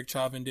force that Derek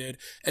Chauvin did.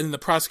 And then the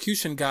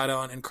prosecution got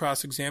on and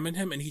cross-examined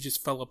him, and he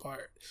just fell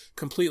apart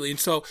completely. And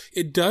so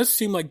it does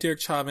seem like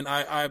Derek Chauvin,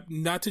 I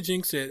not to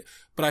jinx it,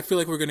 but I feel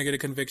like we're going to get a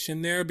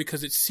conviction there,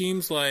 because it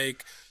seems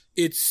like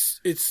it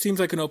seems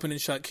like an open and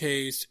shut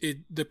case.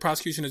 The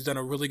prosecution has done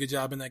a really good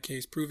job in that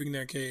case, proving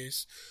their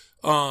case.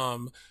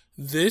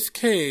 This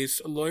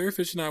case, Lawyer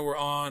Fish and I were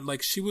on,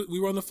 like, we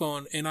were on the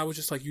phone, and I was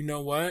just like, you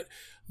know what?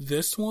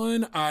 This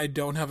one, I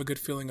don't have a good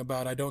feeling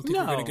about. I don't think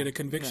we're going to get a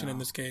conviction in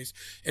this case.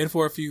 And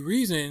for a few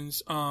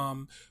reasons,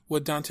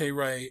 with Daunte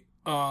Wright.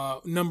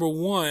 Number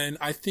one,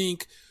 I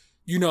think,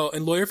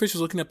 and Lawyer Fish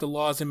was looking up the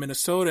laws in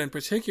Minnesota in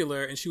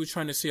particular, and she was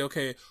trying to see,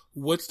 okay,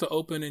 what is the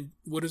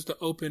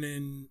open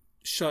and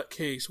shut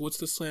case? What's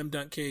the slam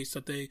dunk case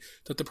that the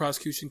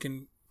prosecution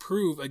can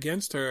prove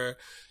against her?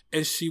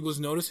 And she was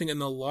noticing in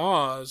the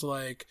laws,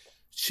 like,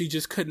 she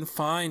just couldn't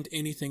find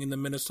anything in the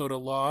Minnesota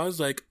laws,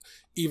 like,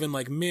 even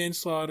like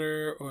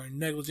manslaughter or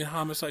negligent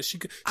homicide. She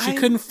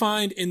couldn't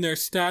find in their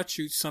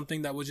statutes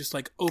something that was just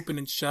like open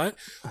and shut,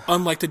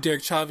 unlike the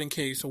Derek Chauvin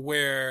case,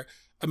 where,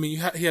 I mean,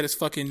 he had his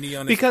fucking knee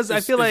on because his I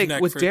feel like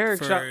neck with for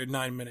Derek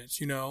 9 minutes,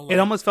 like, it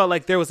almost felt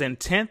like there was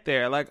intent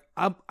there. Like,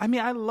 I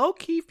mean, I low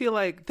key feel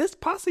like this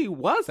possibly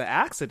was an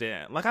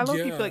accident. Like, I low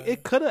key feel like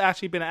it could have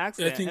actually been an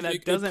accident, and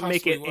that doesn't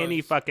make it any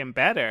fucking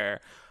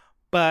better.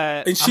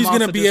 And she's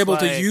going to be able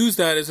to use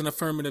that as an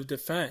affirmative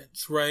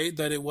defense, right?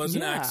 That it was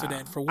an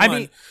accident, for one. I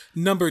mean,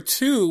 number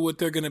two, what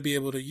they're going to be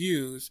able to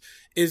use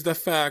is the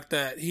fact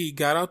that he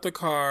got out the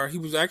car. He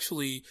was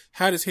actually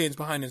had his hands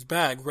behind his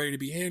back, ready to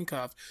be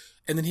handcuffed.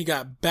 And then he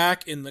got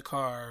back in the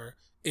car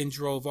and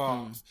drove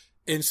off.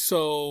 And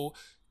so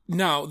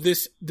now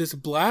this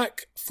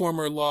black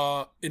former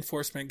law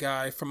enforcement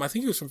guy I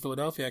think he was from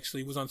Philadelphia,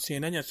 actually, was on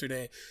CNN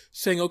yesterday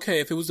saying, okay,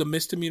 if it was a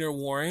misdemeanor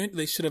warrant,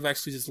 they should have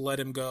actually just let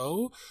him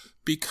go,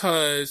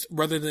 because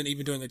rather than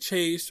even doing a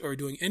chase or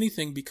doing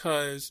anything,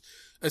 because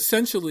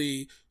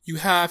essentially you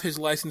have his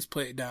license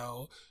plate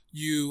now,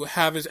 you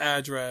have his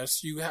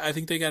address, I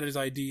think they got his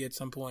ID at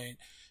some point,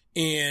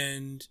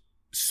 and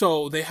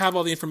so they have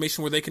all the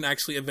information where they can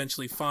actually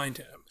eventually find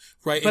him,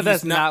 right? But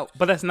that's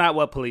not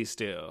what police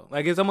do.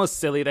 Like, it's almost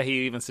silly that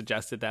he even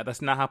suggested that.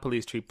 That's not how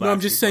police treat black people. No, I'm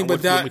just saying,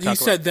 but he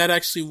said that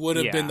actually would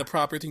have been the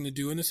proper thing to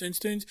do in this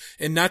instance,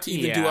 and not to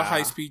even do a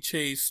high-speed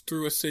chase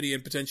through a city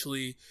and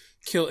potentially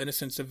kill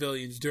innocent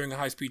civilians during a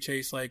high-speed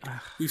chase, like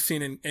we've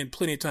seen in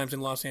plenty of times in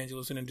Los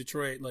Angeles and in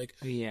Detroit, like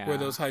where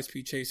those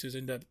high-speed chases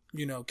end up,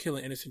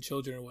 killing innocent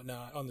children and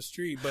whatnot on the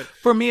street. But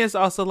for me, it's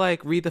also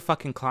like, read the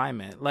fucking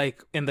climate.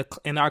 Like, in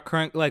our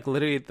current, like,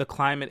 literally the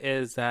climate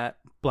is that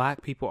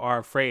black people are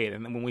afraid.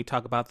 And then when we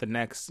talk about the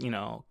next,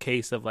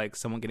 case of like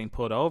someone getting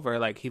pulled over,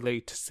 like, he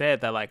later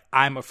said that, like,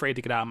 I'm afraid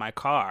to get out of my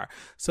car.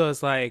 So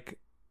it's like,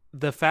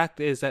 the fact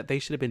is that they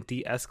should have been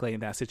de-escalating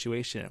that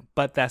situation,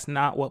 but that's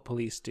not what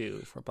police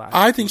do for black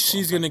I think people.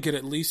 she's going to get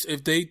at least,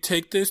 if they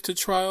take this to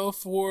trial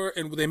for,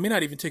 and they may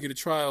not even take it to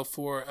trial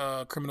for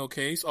a criminal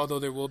case, although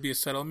there will be a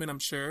settlement, I'm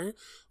sure,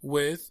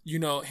 with,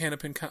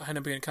 Hennepin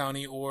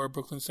County or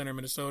Brooklyn Center,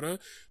 Minnesota.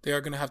 They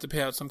are going to have to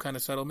pay out some kind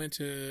of settlement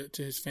to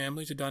his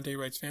family, to Daunte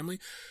Wright's family.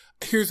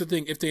 Here's the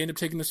thing. If they end up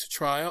taking this to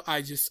trial,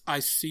 I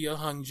see a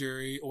hung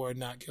jury or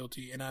not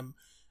guilty. And I'm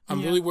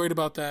really worried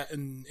about that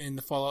and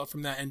the fallout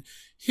from that. And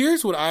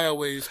here's what I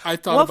thought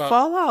about. What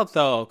fallout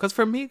though? Because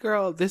for me,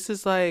 girl, this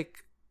is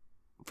like,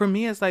 for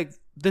me, it's like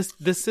this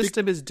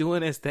system is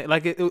doing its thing.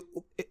 Like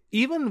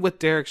even with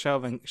Derek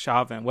Chauvin,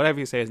 whatever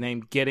you say his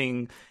name,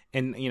 getting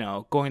and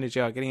going to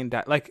jail, getting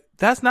indicted, like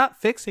that's not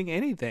fixing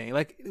anything.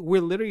 Like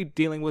we're literally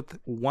dealing with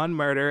one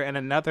murder and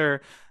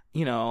another.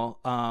 We're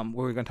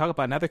going to talk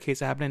about another case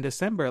that happened in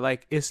December.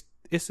 Like it's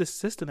the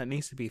system that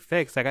needs to be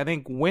fixed. Like I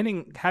think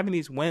having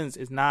these wins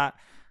is not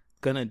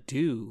gonna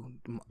do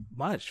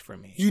much for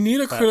me. You need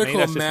a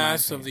critical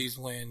mass of these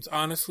wins.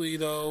 Honestly,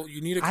 though,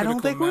 you need a critical mass. I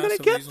don't think we're gonna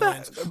get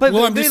that. But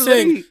I'm just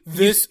saying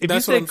this. If you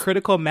say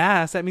critical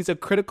mass, that means a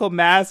critical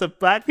mass of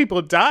black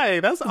people dying.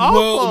 That's awful.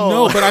 Well,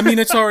 no, but I mean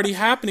it's already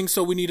happening.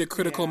 So we need a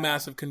critical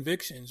mass of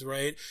convictions,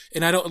 right?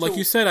 And I don't, like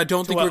you said, I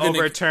don't think we're going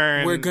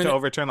to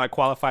overturn like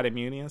qualified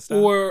immunity and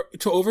stuff, or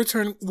to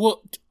overturn.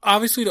 Well,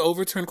 obviously to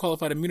overturn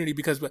qualified immunity,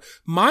 because but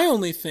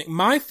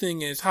my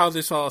thing is how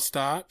this all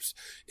stops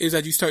is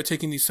that you start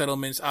taking these settlements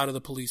out of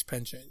the police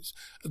pensions.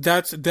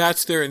 That's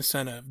their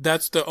incentive.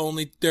 That's the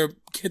only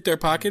hit their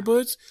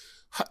pocketbooks.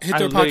 I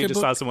literally just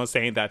saw someone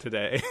saying that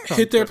today.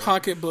 Hit their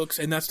pocketbooks,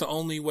 and that's the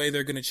only way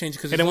they're going to change.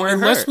 Because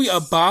unless we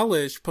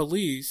abolish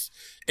police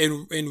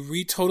and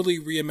totally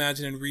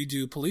reimagine and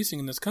redo policing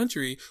in this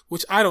country,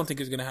 which I don't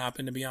think is going to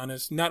happen, to be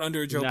honest. Not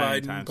under Joe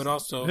Biden, but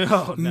also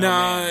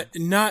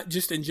not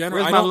just in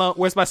general.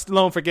 Where's my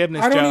loan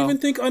forgiveness? I don't even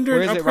think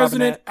under a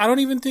president. I don't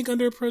even think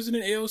under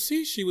President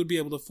AOC she would be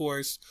able to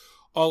force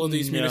all of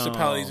these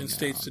municipalities and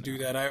states to do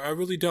that. I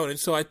really don't. And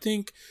so I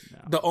think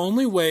the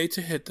only way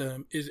to hit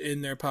them is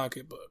in their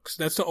pocketbooks.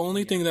 That's the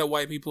only thing that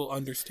white people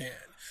understand.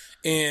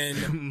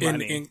 And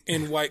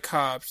in white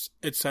cops,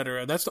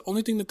 etc. That's the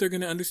only thing that they're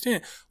going to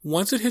understand.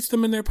 Once it hits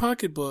them in their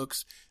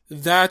pocketbooks,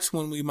 that's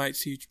when we might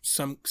see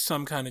some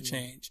kind of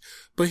change.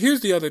 But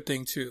here's the other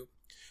thing too.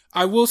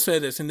 I will say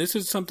this, and this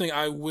is something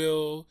I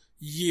will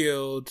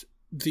yield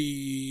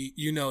the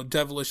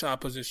devilish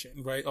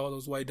opposition, right? All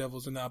those white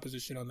devils in the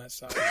opposition on that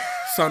side.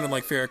 Sounded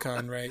like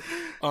Farrakhan, right?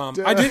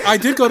 I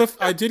did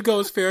go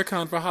as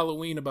Farrakhan for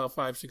Halloween about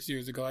 5-6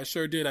 years ago. I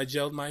sure did. I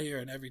gelled my hair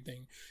and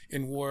everything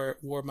and wore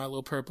my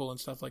little purple and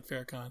stuff like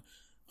Farrakhan,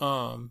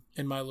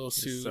 and my little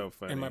suit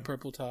and my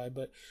purple tie.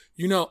 But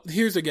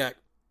here's the gag.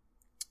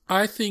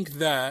 I think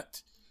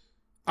that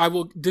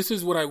this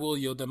is what I will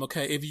yield them,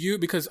 okay?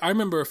 Because I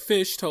remember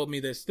Fish told me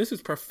this. This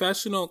is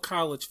professional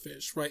college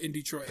Fish, right, in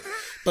Detroit.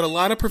 But a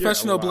lot of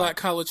professional black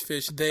college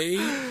Fish, they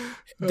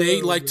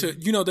like to,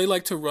 they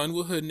like to run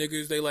with hood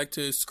niggas. They like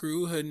to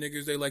screw hood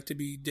niggas. They like to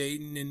be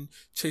dating and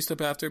chased up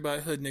after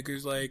by hood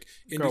niggas, like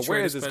in Detroit.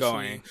 Where is this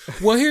going?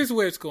 Well, here's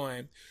where it's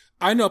going.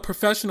 I know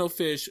professional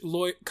Fish,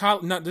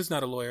 this is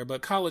not a lawyer,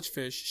 but college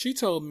Fish. She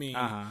told me,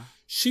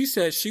 she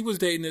said she was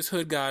dating this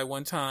hood guy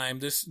one time,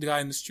 this guy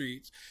in the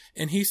streets,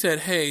 and he said,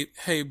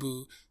 hey,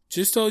 boo,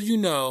 just so you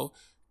know,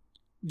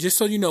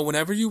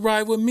 whenever you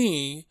ride with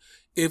me,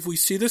 if we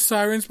see the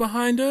sirens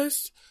behind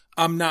us,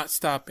 I'm not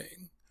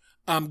stopping.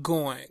 I'm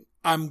going.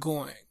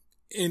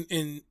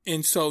 And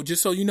so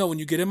just so you know, when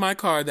you get in my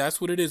car,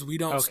 that's what it is. We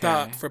don't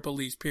stop for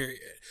police, period.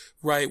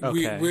 Right?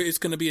 Okay. It's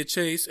going to be a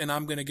chase, and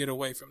I'm going to get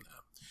away from them.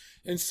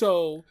 And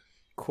so,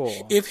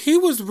 cool. If he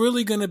was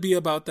really going to be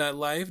about that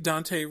life,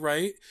 Daunte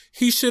Wright,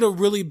 he should have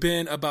really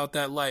been about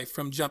that life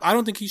from jump. I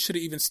don't think he should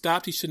have even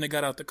stopped. He shouldn't have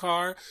got out the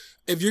car.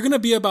 If you're going to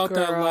be about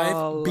that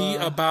life,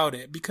 be about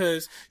it.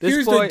 Because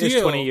here's the deal. This boy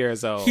is 20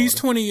 years old. He's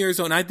 20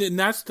 years old. And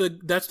that's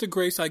the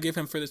grace I give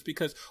him for this.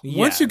 Because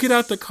once you get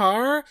out the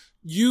car,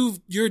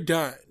 you're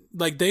done.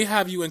 Like, they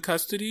have you in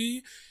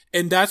custody.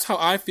 And that's how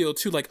I feel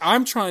too. Like,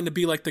 I'm trying to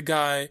be like the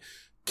guy,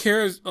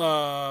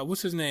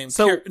 what's his name?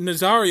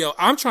 Nazario.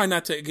 I'm trying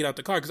not to get out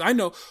the car because I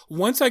know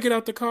once I get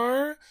out the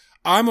car,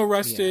 I'm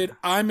arrested. Yeah.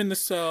 I'm in the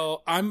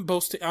cell. I'm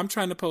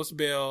trying to post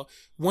bail.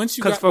 Once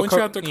you're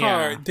out the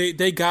car,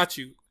 they got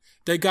you.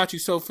 They got you.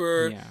 So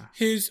for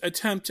his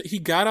attempt, he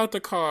got out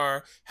the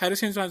car, had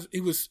his hands on. He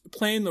was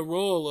playing the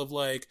role of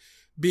like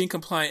being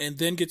compliant, and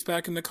then gets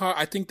back in the car.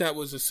 I think that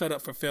was a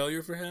setup for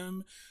failure for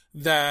him.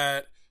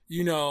 That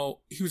he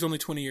was only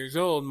 20 years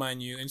old,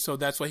 mind you, and so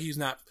that's why he's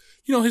not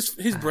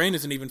his brain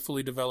isn't even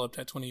fully developed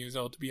at 20 years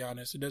old, to be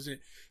honest.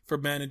 For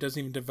men, it doesn't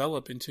even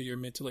develop until your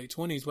mid to late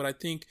 20s. But I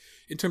think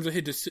in terms of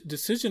his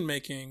decision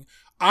making,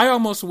 I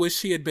almost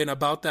wish he had been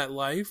about that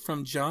life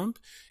from jump,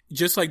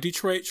 just like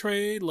Detroit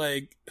Trade,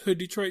 like Hood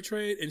Detroit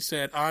Trade, and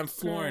said, I'm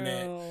flooring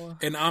it,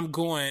 and I'm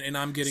going, and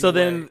I'm getting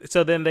away.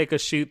 So then they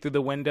could shoot through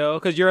the window?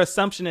 Because your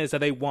assumption is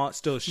that they won't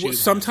still shoot. Well,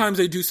 sometimes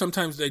they do,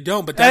 sometimes they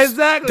don't. But that's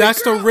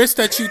the risk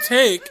that you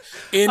take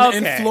in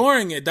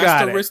flooring it.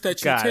 That's the risk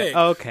that you take.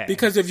 Okay.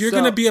 Because if you're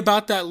going to be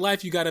about that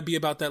life, you got to be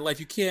about that life.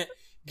 You can't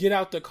get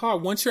out the car.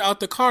 Once you're out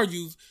the car,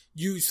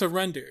 you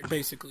surrendered,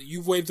 basically.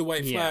 You've waved the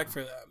white flag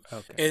for them.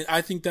 Okay. And I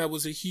think that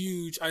was a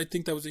huge,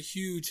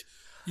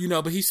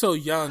 but he's so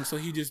young, so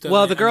he just doesn't.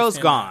 Well, the girl's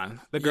gone.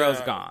 The girl's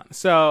gone.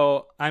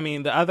 So, I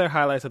mean, the other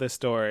highlights of this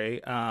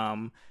story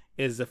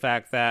is the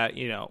fact that,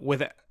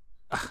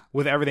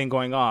 with everything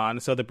going on,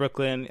 so the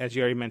Brooklyn, as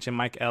you already mentioned,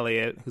 Mike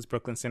Elliott, who's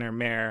Brooklyn Center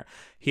mayor,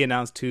 he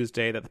announced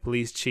Tuesday that the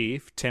police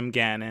chief, Tim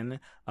Gannon,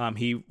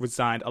 he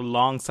resigned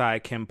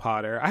alongside Kim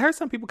Potter. I heard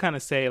some people kind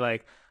of say,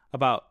 like,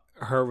 about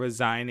her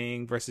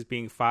resigning versus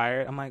being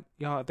fired. I'm like,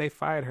 if they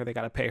fired her, they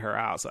got to pay her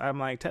out. So I'm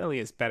like, technically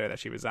it's better that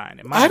she resigned.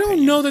 In my opinion.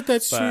 Don't know that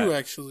that's true,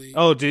 actually.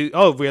 Oh,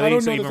 really?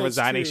 So even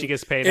resigning, she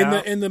gets paid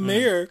out? And the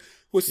mayor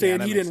was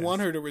saying he didn't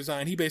want her to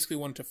resign. He basically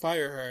wanted to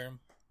fire her.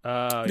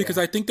 Because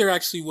I think there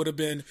actually would have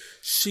been,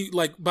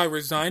 by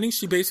resigning,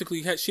 she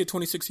had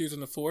 26 years in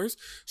the force.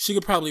 She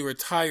could probably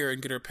retire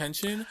and get her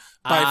pension.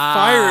 By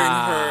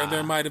firing her,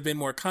 there might have been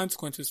more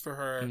consequences for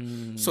her.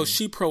 So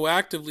she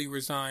proactively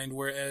resigned,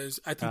 whereas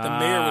I think the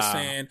mayor was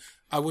saying,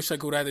 I wish I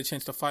could have had the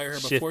chance to fire her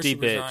before she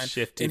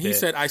resigned. And he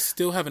said, I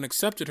still haven't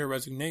accepted her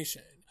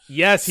resignation.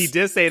 Yes, he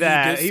did say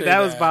that. That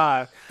was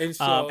Bob.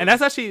 And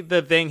that's actually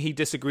the thing he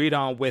disagreed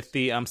on with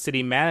the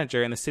city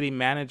manager. And the city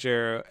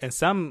manager in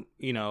some,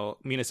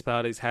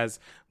 municipalities has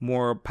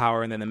more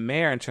power than the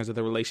mayor in terms of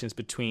the relations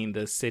between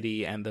the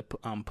city and the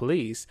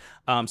police.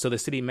 So the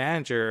city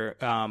manager,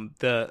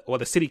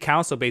 the city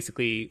council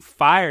basically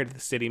fired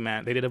the city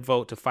man. They did a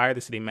vote to fire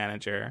the city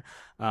manager.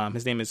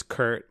 His name is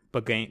Kurt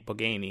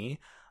Boganey.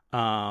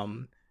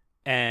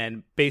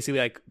 And basically,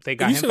 like, they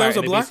got him fired. You said that was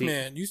a black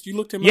man. You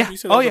looked him up. You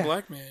said that was a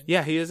black man.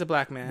 Yeah, he is a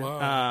black man.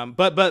 Wow.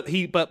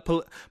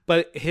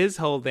 But his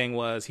whole thing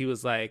was, he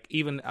was like,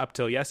 even up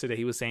till yesterday,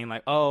 he was saying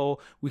like, oh,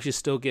 we should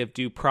still give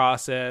due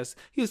process.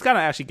 He was kind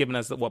of actually giving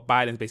us what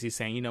Biden's basically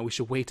saying. We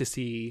should wait to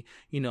see.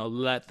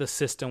 Let the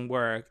system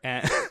work.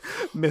 And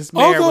Miss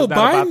Mayor was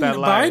not about that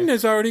life. Biden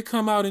has already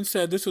come out and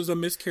said this was a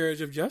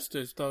miscarriage of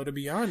justice. Though, to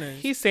be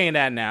honest, he's saying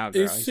that now,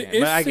 girl.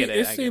 But I get it.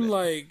 It seemed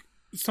like.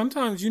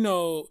 Sometimes,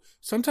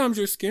 sometimes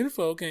you're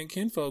skinfolk and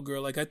kinfolk,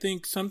 girl. Like, I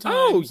think sometimes...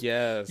 Oh,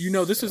 yes.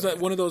 This is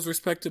like one of those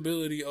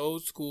respectability,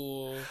 old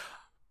school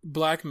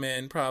black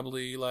men,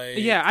 probably, like...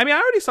 Yeah, I mean, I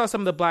already saw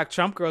some of the black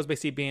Trump girls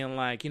basically being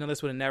like,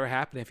 this would have never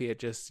happened if he had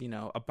just,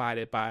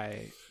 abided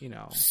by,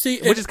 See,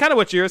 which is kind of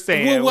what you're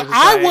saying. Well,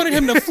 I wanted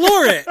him to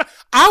floor it.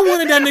 I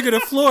wanted that nigga to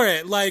floor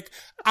it. Like,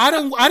 I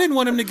didn't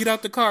want him to get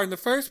out the car in the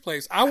first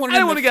place. I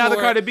didn't want to get out of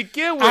the car to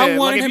begin with. I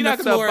wanted him to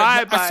floor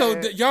it.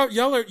 So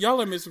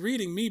y'all are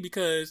misreading me,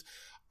 because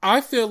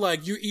I feel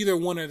like you're either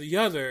one or the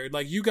other.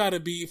 Like, you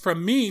gotta be,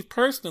 from me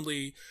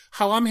personally,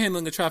 how I'm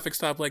handling a traffic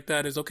stop like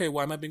that is, okay,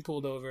 why am I being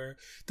pulled over?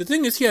 The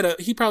thing is,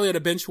 he probably had a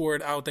bench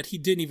warrant out that he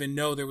didn't even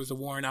know there was a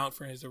warrant out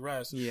for his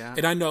arrest. Yeah.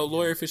 And I know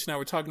Lawyer Fish and I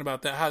were talking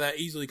about that, how that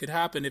easily could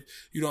happen if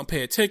you don't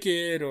pay a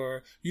ticket,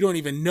 or you don't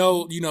even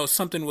know,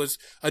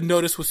 a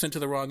notice was sent to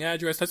the wrong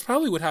address. That's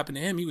probably what happened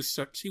to him. He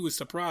was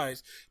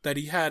surprised that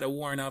he had a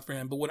warrant out for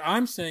him. But what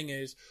I'm saying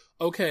is,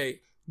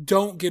 okay,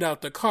 don't get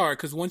out the car,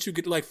 because once you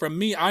get, like, from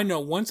me, I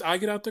know once I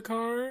get out the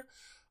car,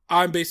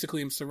 I'm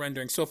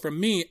surrendering. So for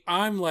me,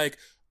 I'm like,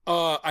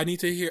 I need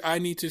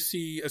to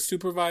see a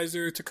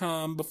supervisor to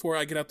come before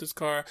I get out this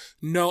car.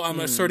 No, I'm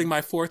asserting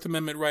my Fourth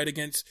Amendment right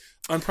against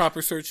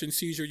improper search and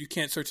seizure. You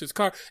can't search this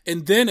car.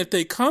 And then if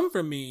they come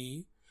for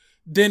me,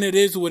 then it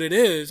is what it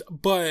is.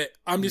 But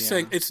I'm just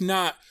saying, it's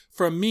not,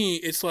 for me,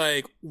 it's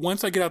like,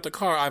 once I get out the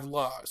car, I've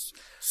lost.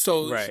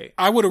 So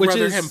I would have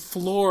rather him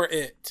floor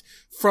it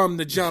from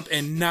the jump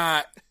and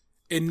not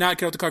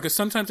get out the car, because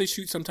sometimes they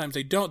shoot, sometimes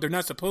they don't. They're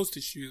not supposed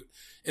to shoot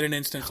in an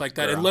instance like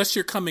that, unless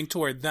you're coming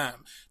toward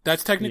them.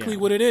 That's technically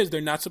what it is. They're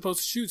not supposed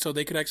to shoot, so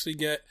they could actually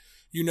get,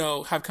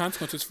 have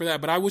consequences for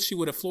that. But I wish he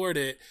would have floored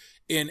it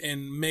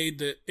and made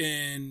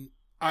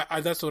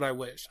that's what I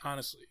wish,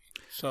 honestly.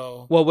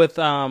 So, well, with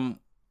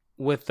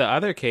the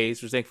other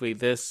case, which thankfully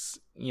this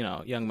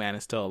young man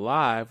is still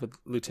alive, with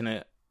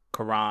Lieutenant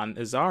Karan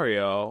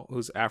Azario,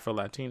 who's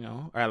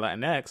Afro-Latino or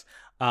Latinx,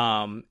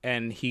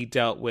 and he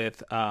dealt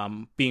with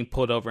being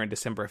pulled over on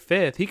December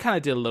 5th. He kind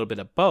of did a little bit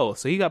of both.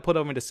 So he got pulled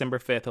over on December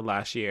 5th of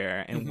last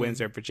year in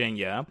Windsor,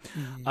 Virginia.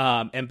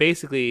 And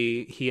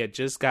basically, he had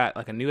just got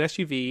like a new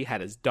SUV, had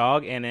his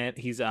dog in it.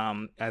 He's,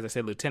 as I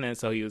said, lieutenant,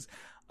 so he was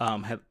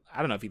I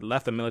don't know if he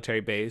left the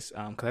military base,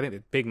 because I think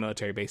there's a big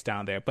military base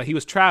down there. But he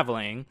was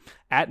traveling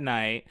at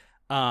night.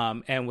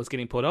 And was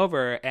getting pulled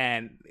over,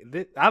 and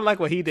I like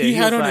what he did. He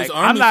had on his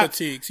army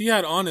fatigues. He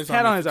had on his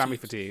army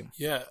fatigue.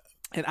 Yeah.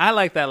 And I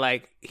like that,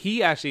 like,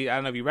 he actually, I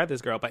don't know if you read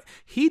this, girl, but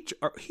he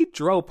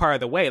drove part of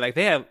the way. Like,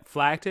 they had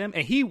flagged him,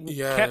 and he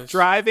kept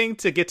driving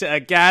to get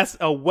to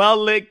a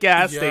well-lit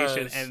gas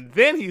station, and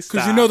then he stopped.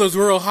 Because you know those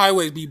rural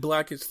highways be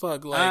black as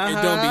fuck. Like,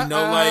 it don't be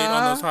no light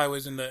on those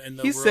highways in the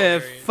He rural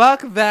said, area.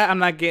 fuck that,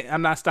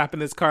 I'm not stopping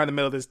this car in the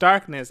middle of this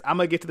darkness. I'm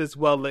going to get to this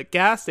well-lit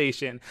gas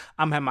station.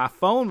 I'm going to have my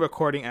phone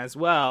recording as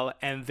well,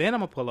 and then I'm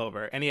going to pull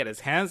over. And he had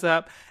his hands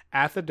up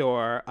at the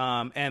door,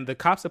 and the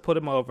cops that put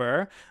him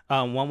over,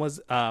 one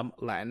was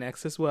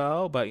Latinx as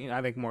well, but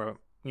I think more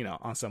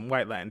on some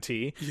white Latin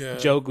tea.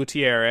 Joe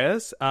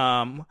Gutierrez,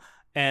 and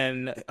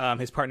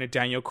his partner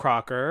Daniel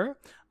Crocker,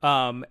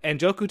 and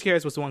Joe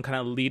Gutierrez was the one kind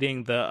of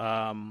leading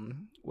the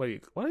what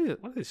is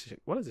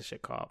this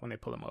shit called when they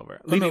pull him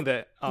over? Leading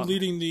the arrest.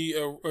 Leading the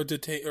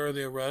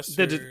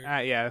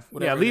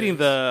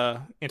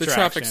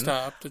interaction.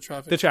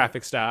 The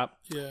traffic stop.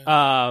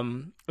 Yeah.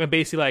 And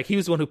basically, like, he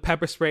was the one who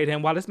pepper sprayed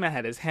him while this man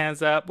had his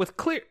hands up with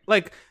clear,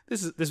 like,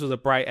 this was a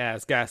bright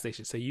ass gas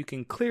station, so you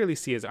can clearly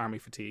see his army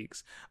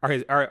fatigues,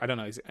 or I don't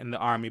know, he's in the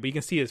army, but you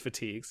can see his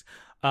fatigues.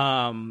 He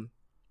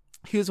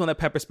was the one that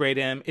pepper sprayed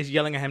him, is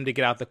yelling at him to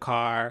get out the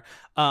car.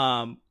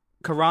 Karan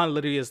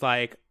literally is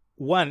like,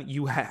 one,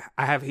 he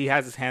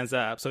has his hands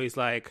up, so he's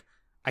like,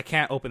 I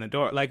can't open the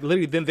door. Like,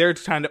 literally, then they're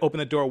trying to open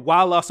the door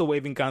while also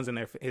waving guns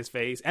in his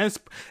face. And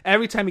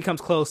every time he comes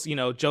close,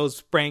 Joe's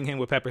spraying him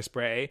with pepper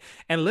spray.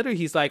 And literally,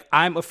 he's like,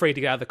 I'm afraid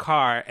to get out of the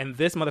car. And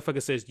this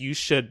motherfucker says, you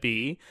should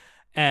be.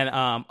 And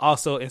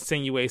also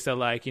insinuates that,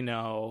 like,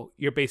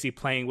 you're basically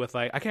playing with,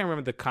 like, I can't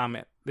remember the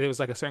comment. There was,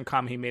 like, a certain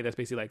comment he made that's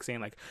basically, like,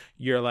 saying, like,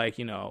 you're, like,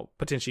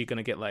 potentially going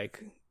to get,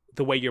 like,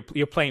 the way you're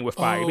playing with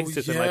fire.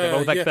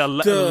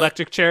 The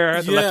electric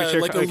chair. The electric chair,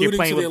 like alluding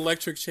to the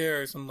electric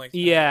chair or something like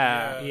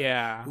that.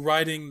 Yeah.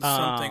 Riding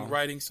some kind of...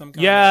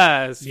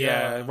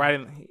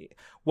 Riding...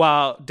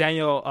 While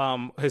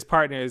Daniel, his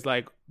partner, is,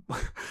 like,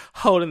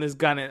 holding this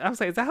gun. And I was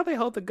like, is that how they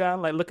hold the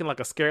gun? Like, looking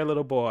like a scared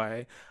little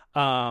boy.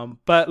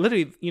 But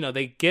literally,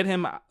 they get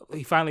him...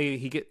 they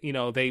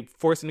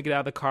force him to get out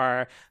of the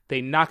car. They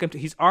knock him...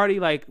 He's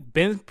already, like,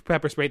 been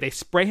pepper sprayed. They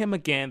spray him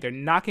again. They're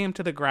knocking him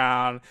to the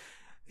ground.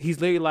 He's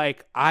literally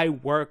like, I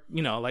work,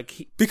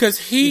 because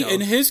he,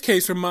 in his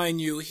case, remind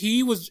you,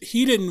 he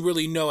didn't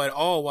really know at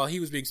all while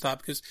he was being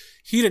stopped because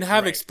he didn't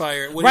have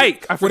expired. What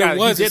it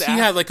was he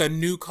had like a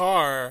new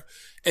car,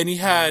 and he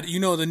had,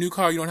 the new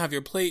car, you don't have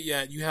your plate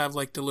yet. You have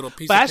like the little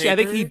piece of paper. But actually, I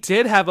think he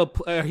did have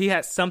he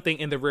had something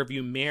in the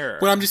rearview mirror.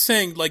 But I'm just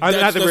saying, like,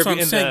 that's what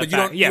I'm saying,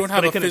 but you don't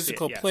have a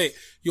physical plate.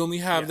 You only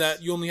have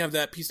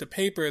that piece of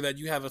paper that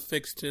you have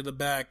affixed to the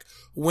back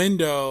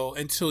window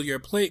until your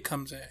plate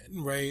comes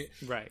in, right?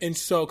 Right. And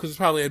so, because it's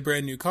probably a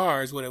brand new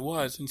car is what it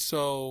was. And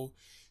so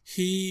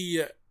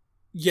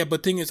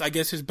but thing is, I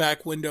guess his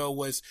back window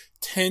was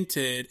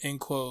tinted, in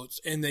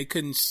quotes, and they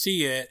couldn't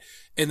see it,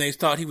 and they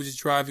thought he was just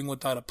driving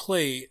without a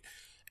plate.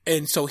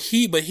 And so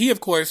he of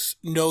course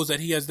knows that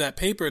he has that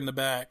paper in the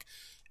back,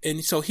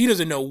 and so he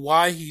doesn't know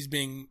why he's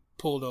being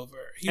pulled over.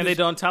 They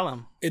don't tell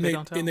him. And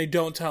they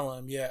don't tell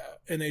him, yeah.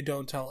 And they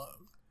don't tell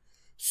him.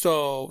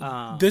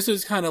 So this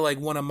is kind of like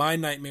one of my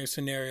nightmare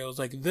scenarios.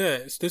 Like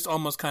this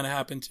almost kind of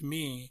happened to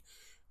me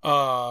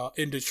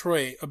in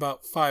Detroit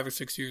about 5 or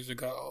 6 years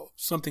ago.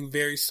 Something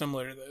very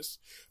similar to this,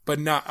 but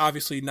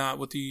obviously not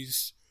with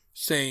these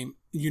same,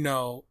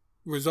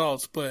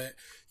 results. But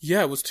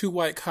yeah, it was 2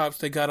 white cops.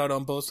 They got out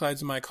on both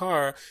sides of my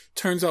car.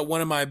 Turns out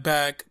one of my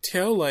back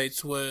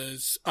taillights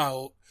was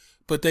out.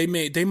 But they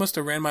must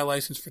have ran my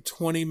license for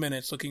 20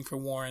 minutes looking for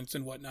warrants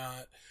and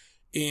whatnot.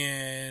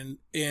 And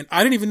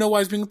I didn't even know why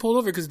I was being pulled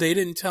over because they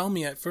didn't tell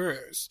me at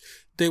first.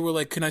 They were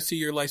like, "Can I see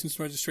your license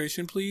and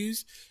registration,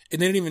 please?"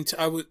 And they didn't even,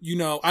 I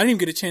didn't even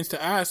get a chance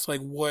to ask,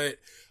 like, what.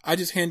 I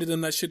just handed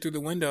them that shit through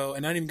the window,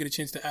 and I didn't even get a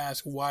chance to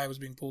ask why I was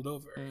being pulled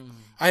over.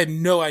 I had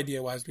no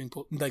idea why I was being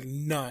pulled, like,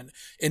 none.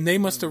 And they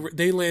must have,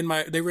 they ran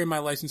my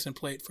license and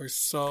plate for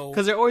so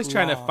because they're always long.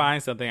 trying to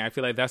find something. I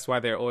feel like that's why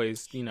they're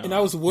always, And I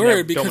was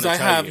worried because I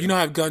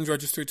have guns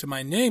registered to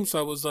my name, so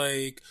I was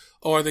like,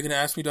 oh, are they going to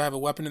ask me to have a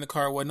weapon in the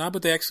car or whatnot?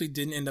 But they actually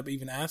didn't end up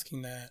even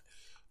asking that.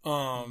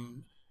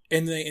 And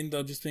they ended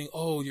up just saying,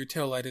 oh, your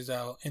taillight is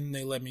out, and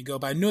they let me go.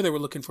 But I knew they were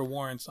looking for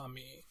warrants on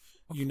me.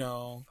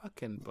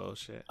 Fucking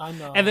bullshit. I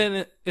know. And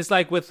then it's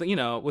like with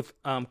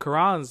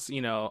Karan's,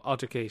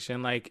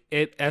 altercation, like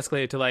it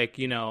escalated to like,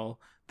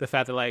 the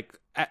fact that like,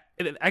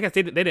 I guess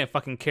they didn't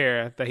fucking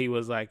care that he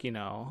was like,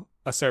 a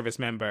service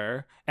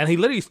member. And he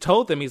literally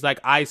told them, he's like,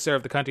 I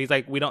serve the country. He's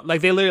like, we don't,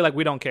 like, they literally like,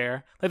 we don't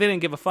care. Like, they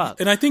didn't give a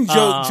fuck. And I think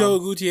Joe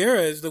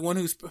Gutierrez, the one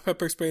who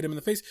pepper sprayed him in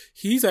the face,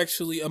 he's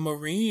actually a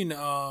Marine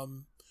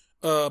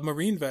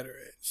veteran.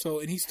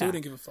 So, and he still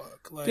didn't give a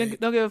fuck. Like,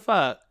 don't give a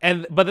fuck.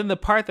 But then the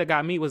part that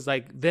got me was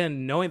like,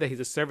 then knowing that he's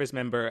a service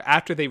member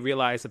after they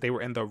realized that they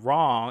were in the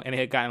wrong and it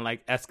had gotten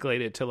like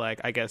escalated to like,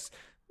 I guess,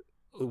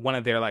 one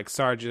of their like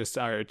sergeants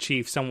or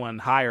chief, someone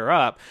higher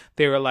up,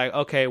 they were like,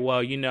 okay,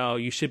 well,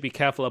 you should be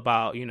careful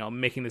about,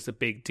 making this a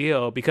big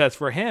deal, because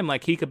for him,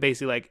 like, he could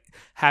basically like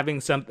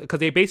having some, because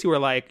they basically were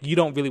like, you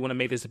don't really want to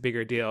make this a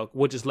bigger deal.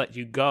 We'll just let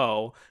you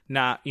go,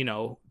 not,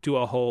 do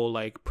a whole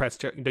like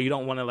you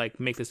don't want to like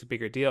make this a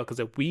bigger deal, because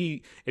if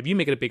you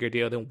make it a bigger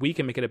deal, then we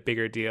can make it a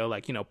bigger deal,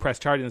 like, press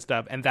charges and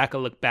stuff, and that could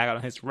look bad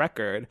on his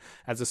record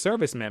as a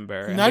service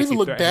member. Not even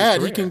look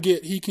bad. He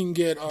can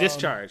get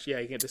discharged. Yeah,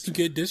 he can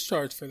get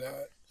discharged for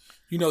that.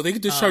 They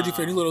could discharge you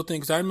for any little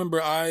thing. Because I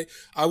remember I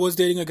was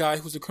dating a guy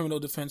who was a criminal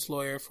defense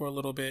lawyer for a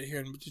little bit here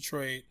in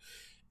Detroit,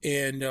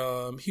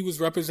 and he was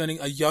representing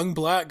a young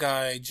black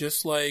guy,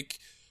 just like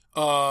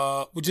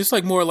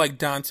more like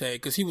Dante,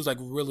 because he was like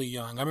really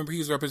young. I remember he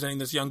was representing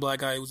this young black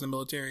guy who was in the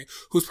military,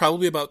 who's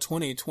probably about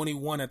 20,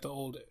 21 at the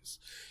oldest.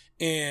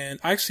 And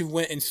I actually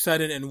went and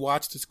sat in and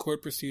watched this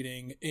court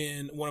proceeding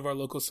in one of our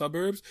local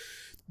suburbs.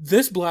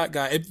 This black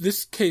guy,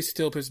 this case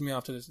still pisses me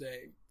off to this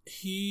day.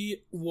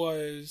 He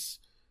was,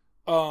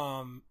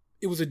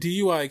 it was a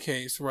DUI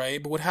case,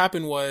 right? But what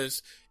happened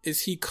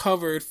is he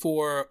covered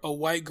for a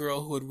white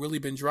girl who had really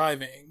been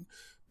driving,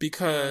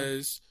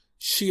 because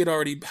she had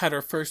already had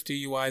her first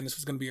DUI and this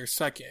was going to be her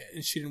second,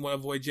 and she didn't want to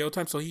avoid jail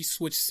time. So he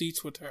switched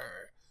seats with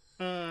her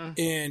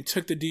and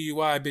took the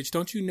DUI. Bitch,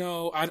 don't you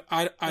know?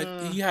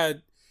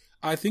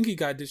 I think he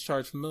got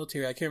discharged from the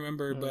military. I can't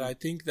remember, but I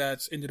think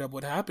that's ended up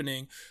what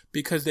happening,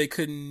 because they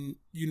couldn't,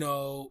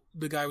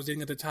 the guy I was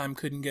dating at the time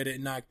couldn't get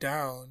it knocked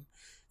down,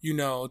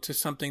 to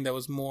something that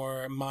was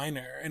more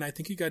minor. And I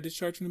think he got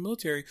discharged from the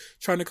military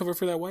trying to cover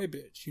for that white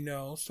bitch,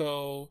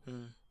 So,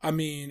 I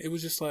mean, it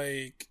was just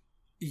like,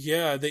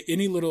 yeah,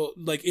 any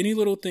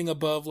little thing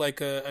above like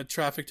a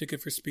traffic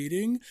ticket for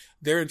speeding,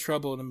 they're in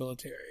trouble in the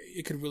military.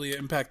 It could really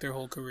impact their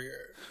whole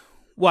career.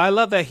 Well, I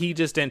love that he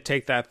just didn't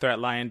take that threat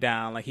lying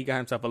down. Like, he got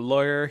himself a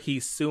lawyer.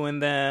 He's suing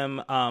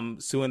them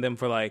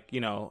for like,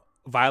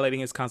 violating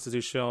his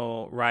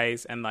constitutional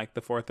rights and like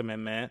the Fourth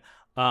Amendment.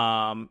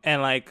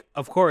 And like,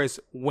 of course,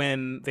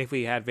 when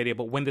thankfully he had video,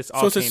 but when this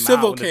all came out, so it's a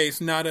civil case,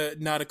 not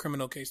a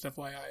criminal case.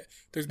 FYI,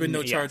 there's been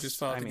no charges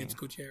filed against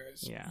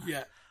Gutierrez.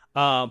 Yeah.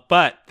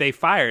 But they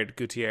fired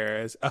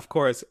Gutierrez. Of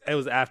course, it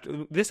was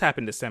after this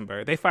happened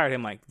December. They fired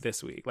him like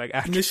this week. Like,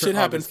 after and this shit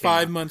happened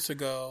 5 months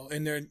ago,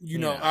 and they're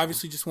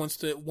obviously just once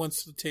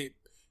the tape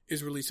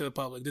is released to the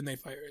public, then they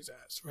fire his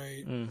ass,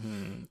 right?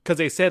 Because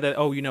they said that,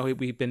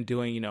 we've been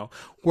doing,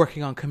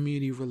 working on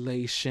community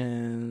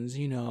relations,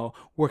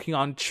 working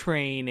on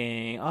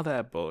training, all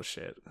that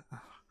bullshit.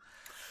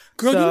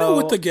 Girl, you know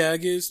what the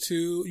gag is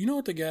too?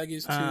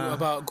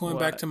 About going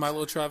back to my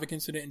little traffic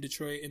incident in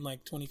Detroit in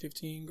like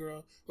 2015,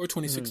 girl, or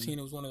 2016.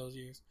 It was one of those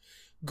years.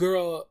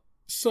 Girl,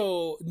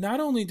 so not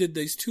only did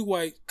these two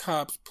white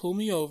cops pull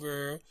me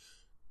over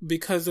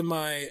because of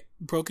my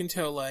broken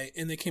tail light,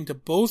 and they came to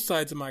both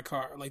sides of my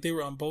car. Like, they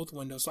were on both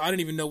windows. So I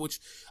didn't even know which.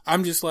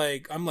 I'm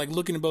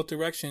looking in both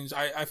directions.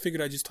 I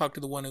figured I'd just talk to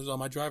the one who was on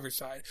my driver's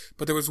side.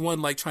 But there was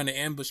one like trying to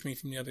ambush me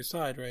from the other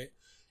side, right?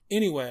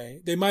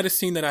 Anyway, they might have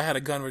seen that I had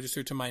a gun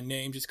registered to my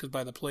name just because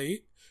by the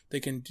plate, they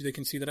can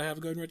see that I have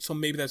a gun registered. So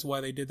maybe that's why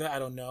they did that. I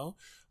don't know.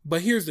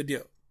 But here's the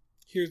deal.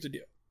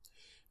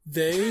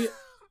 They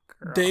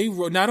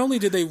not only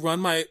did they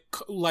run my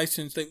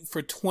license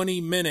for 20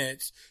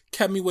 minutes,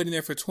 kept me waiting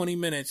there for 20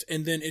 minutes,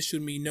 and then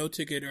issued me no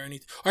ticket or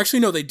anything. Or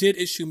actually, no, they did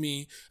issue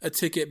me a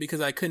ticket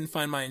because I couldn't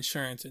find my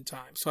insurance in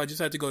time. So I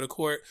just had to go to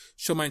court,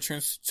 show my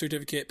insurance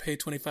certificate, pay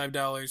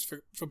 $25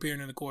 for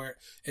appearing in the court,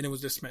 and it was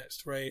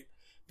dismissed, right?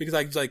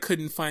 Because I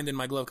couldn't find it in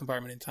my glove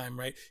compartment in time,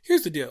 right?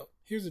 Here's the deal.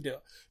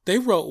 They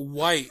wrote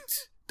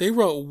white. They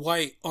wrote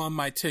white on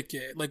my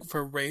ticket. Like,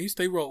 for race,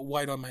 they wrote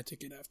white on my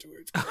ticket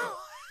afterwards.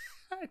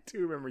 I do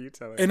remember you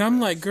telling me. And I'm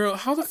like, girl,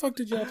 how the fuck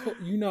did y'all put,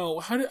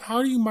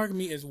 how do you mark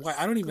me as white?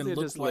 I don't even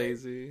look just white.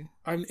 Lazy.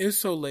 It's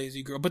so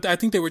lazy, girl. But I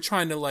think they were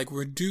trying to like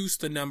reduce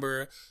the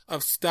number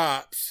of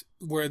stops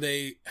where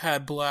they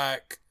had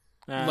black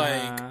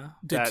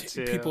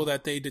people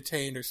that they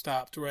detained or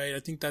stopped, right? I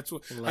think that's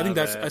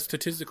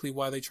statistically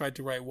why they tried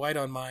to write white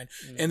on mine.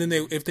 And then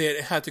if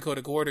they had to go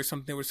to court or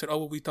something, they would have said,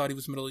 we thought he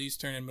was Middle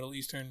Eastern, and Middle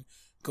Eastern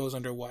goes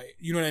under white.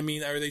 You know what I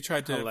mean? Or they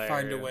tried to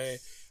find a way.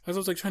 I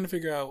was like trying to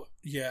figure out,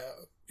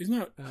 isn't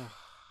that?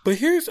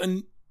 But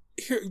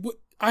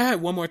I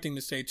had one more thing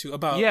to say too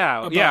about What?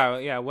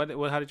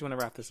 How did you want to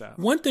wrap this up?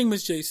 One thing,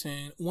 Miss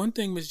Jason,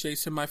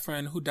 my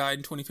friend who died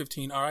in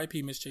 2015,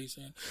 R.I.P. Miss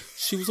Jason.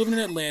 She was living in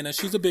Atlanta.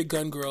 She's a big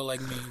gun girl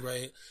like me,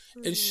 right?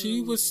 And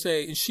she would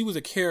say, and she was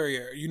a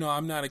carrier.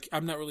 I'm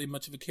not really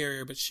much of a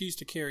carrier, but she used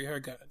to carry her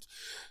guns.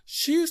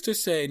 She used to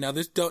say,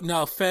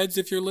 now feds,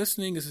 if you're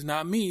listening, this is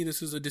not me.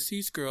 This is a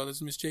deceased girl. This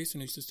is Miss Jason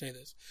who used to say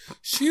this.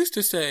 She used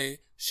to say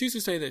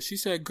this. She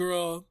said,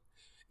 girl,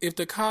 if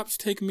the cops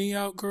take me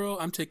out, girl,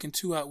 I'm taking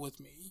two out with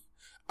me.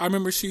 I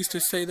remember she used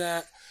to say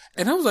that.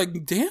 And I was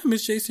like, damn,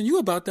 Miss Jason, you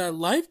about that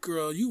life,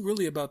 girl. You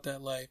really about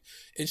that life.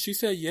 And she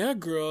said, yeah,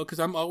 girl, because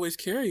I'm always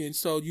carrying.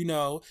 So,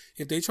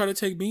 if they try to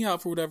take me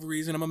out for whatever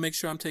reason, I'm going to make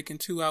sure I'm taking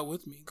two out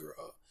with me,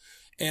 girl.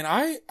 And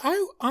I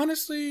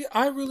honestly,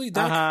 I really,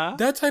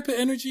 that type of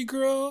energy,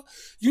 girl,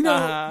 you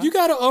know, you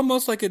gotta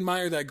almost like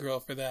admire that girl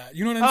for that.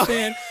 You know what I'm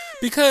saying?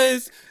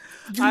 Because,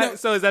 you know,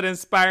 so is that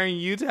inspiring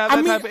you to have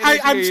that type of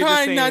energy? I'm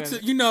trying not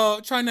to, you know,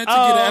 get an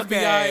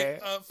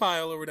FBI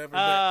file or whatever.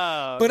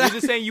 But you're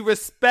just saying you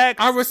respect.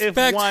 I respect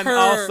if one her.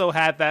 Also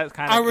had that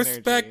kind of. I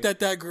respect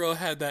that girl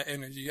had that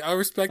energy. I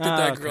respect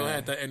that girl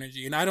had that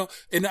energy, and I don't,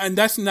 and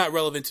that's not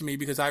relevant to me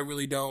because I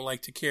really don't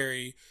like to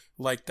carry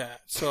like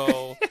that.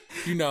 So,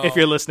 you know, if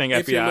you're listening,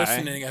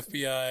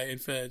 FBI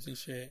and feds and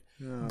shit.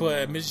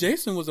 But Miss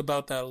Jason was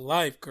about that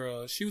life,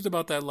 girl. She was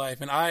about that life,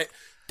 and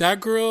that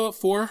girl,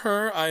 for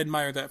her, I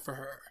admire that for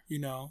her, you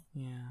know?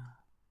 Yeah.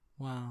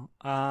 Wow.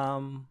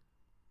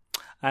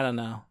 I don't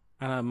know.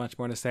 I don't have much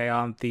more to say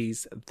on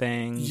these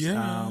things.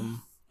 Yeah.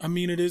 I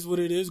mean, it is what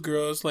it is,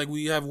 girl. It's like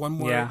we have one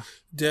more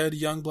dead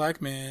young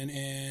black man,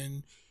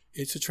 and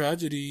it's a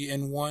tragedy,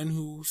 and one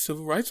whose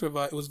civil rights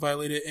was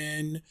violated.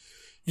 And,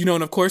 you know,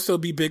 and of course there'll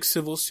be big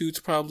civil suits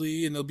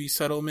probably, and there'll be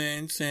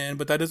settlements,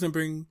 but that doesn't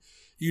bring,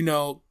 you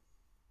know,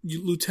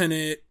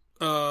 Lieutenant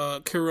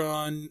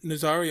Kiran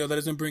Nazario, that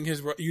doesn't bring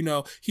his, you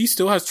know, he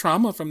still has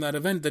trauma from that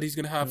event that he's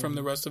going to have from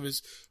the rest of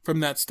from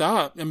that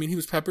stop. I mean, he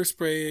was pepper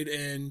sprayed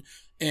and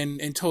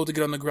told to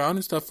get on the ground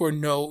and stuff for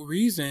no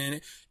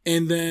reason.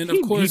 And then, of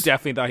course, he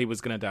definitely thought he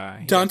was going to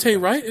die. Dante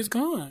Wright is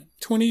gone.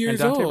 20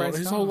 years old.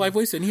 His whole life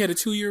wasted. And he had a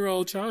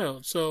 2-year-old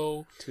child.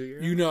 So,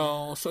 you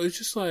know, so it's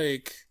just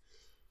like,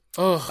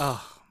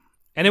 oh.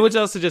 And it was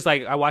also just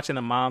like I watching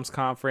the mom's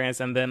conference,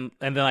 and then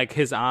like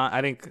his aunt.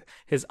 I think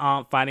his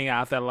aunt finding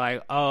out that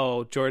like,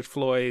 oh, George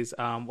Floyd's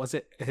was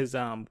it his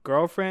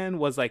girlfriend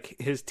was like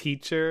his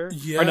teacher?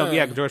 Yeah. Or no,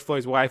 yeah, George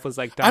Floyd's wife was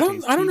like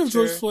Dante's I don't know if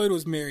George Floyd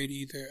was married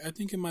either. I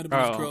think it might have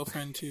been his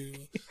girlfriend too.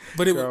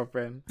 But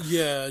girlfriend.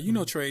 Yeah, you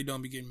know Trey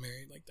don't be getting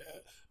married like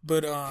that.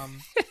 But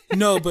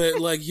no, but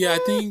like yeah,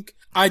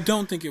 I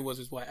don't think it was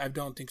his wife. I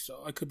don't think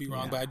so. I could be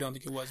wrong, but I don't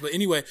think it was. But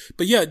anyway,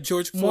 yeah,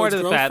 George Floyd's more to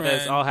the fact that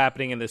it's all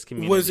happening in this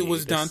community.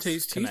 Was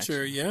Dante's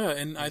teacher,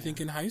 and I think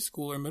in high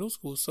school or middle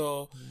school.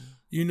 So,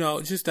 you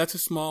know, just that's a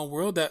small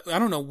world. That I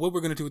don't know what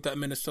we're gonna do with that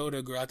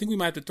Minnesota girl. I think we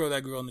might have to throw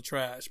that girl in the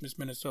trash, Miss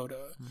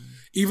Minnesota.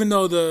 Even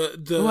though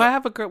I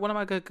have one of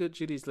my good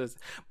Judy's list,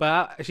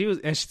 but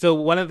so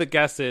one of the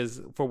guesses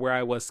for where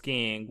I was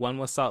skiing, one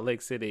was Salt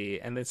Lake City,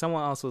 and then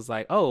someone else was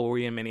like, "Oh, were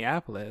you in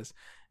Minneapolis?"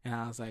 And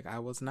I was like, I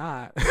was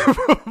not. But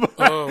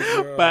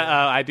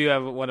I do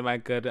have one of my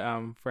good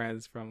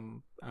friends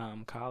from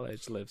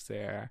college lives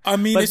there. I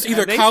mean, it's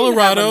either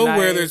Colorado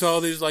where there's all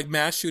these like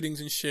mass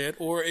shootings and shit,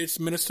 or it's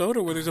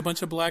Minnesota where there's a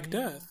bunch of Black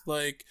death,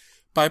 like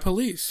by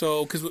police.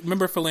 So, because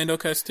remember, Philando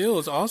Castile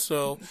is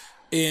also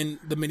in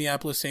the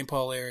Minneapolis-St.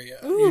 Paul area.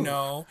 Ooh. You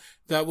know,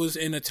 that was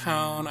in a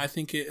town, I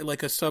think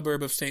like a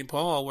suburb of St.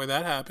 Paul where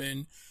that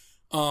happened.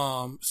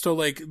 So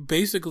like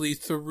basically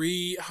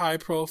 3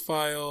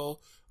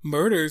 high-profile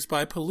murders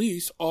by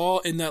police, all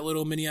in that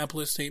little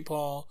Minneapolis-St.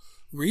 Paul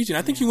region.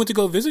 I think you went to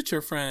go visit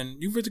your friend.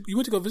 You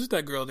went to go visit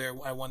that girl there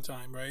at one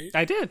time, right?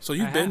 I did. So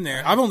you've been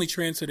there. I've only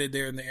transited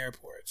there in the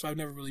airport, so I've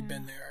never really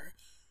been there.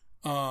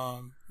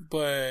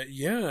 But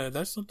yeah,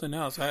 that's something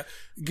else. It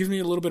gives me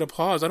a little bit of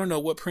pause. I don't know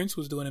what Prince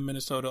was doing in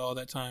Minnesota all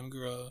that time,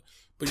 girl.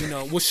 But you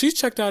know, well, she's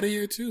checked out of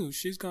here too.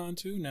 She's gone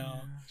too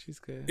now. Yeah, she's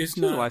good. She's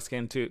not a light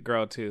skinned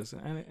girl too. So,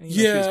 and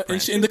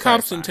the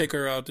cops didn't take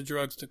her out. The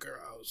drugs took her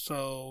out.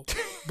 So,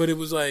 but it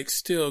was like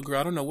still, girl.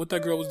 I don't know what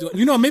that girl was doing.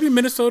 You know, maybe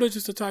Minnesota is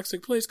just a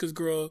toxic place because,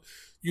 girl,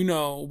 you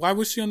know, why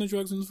was she on the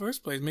drugs in the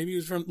first place? Maybe it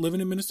was from living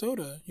in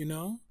Minnesota. You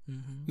know,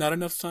 not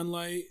enough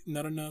sunlight,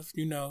 not enough.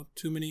 You know,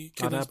 too many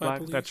killings by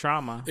police. That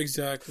trauma.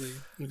 Exactly.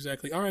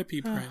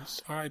 R.I.P.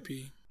 Prince.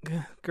 R.I.P.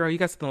 Girl, you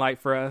got something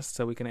light for us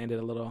so we can end it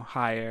a little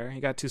higher.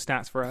 You got 2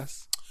 snaps for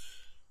us?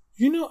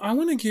 You know, I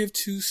want to give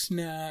 2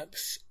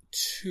 snaps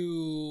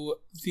to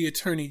the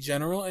Attorney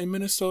General in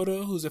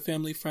Minnesota, who's a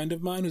family friend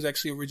of mine, who's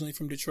actually originally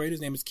from Detroit.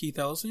 His name is Keith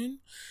Ellison.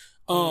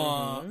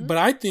 But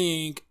I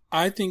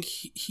think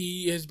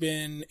he has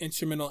been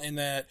instrumental in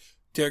that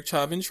Derek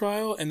Chauvin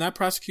trial, and that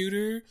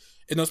prosecutor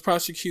and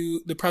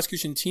the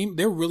prosecution team,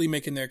 they're really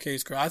making their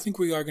case, girl. I think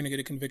we are going to get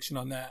a conviction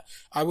on that.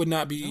 I would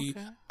not be,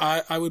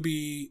 I would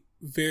be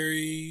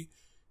very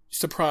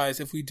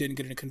surprised if we didn't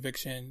get a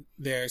conviction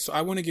there. So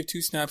I want to give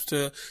 2 snaps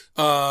to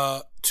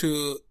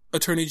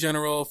Attorney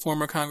General,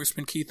 former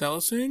Congressman Keith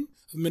Ellison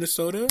of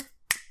Minnesota.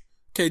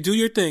 Okay, do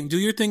your thing. Do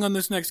your thing on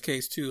this next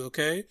case too,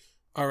 okay?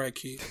 All right,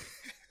 Keith.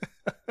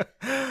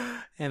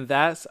 And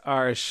that's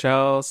our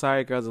show.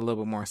 Sorry, girls, a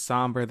little bit more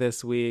somber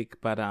this week,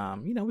 but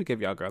you know, we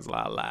give y'all girls a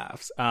lot of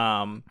laughs.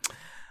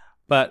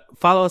 But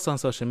follow us on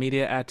social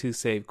media at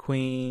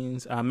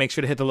 2SaveQueens. Make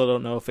sure to hit the little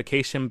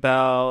notification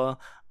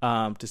bell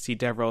to see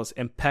Devereaux's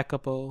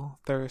impeccable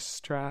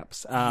thirst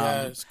traps.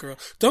 Yes, girl.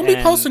 Don't be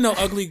posting no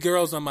ugly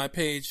girls on my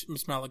page,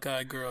 Miss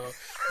Malachi, girl.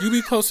 You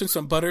be posting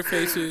some butter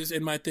faces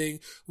in my thing.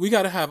 We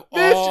gotta have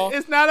all.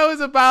 It's not always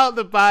about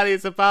the body;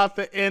 it's about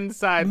the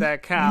inside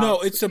that counts.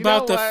 No, it's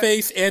about the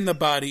face and the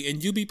body.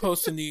 And you be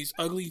posting these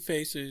ugly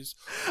faces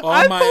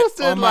on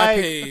my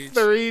page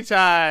 3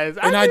 times,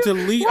 and I've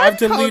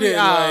deleted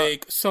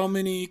like so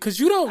many because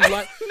you don't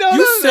like.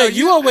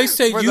 You always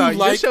say you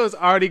like. This show is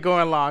already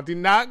going long. Do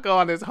not go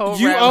on this whole.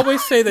 You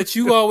always say that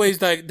you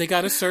always like they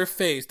gotta serve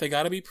face. They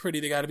gotta be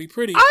pretty.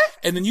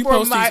 And then you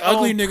post these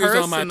ugly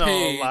niggas on my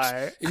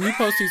page. And you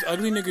post these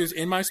ugly niggas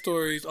in my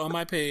stories on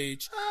my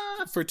page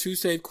for Two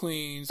Save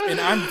Queens. And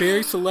I'm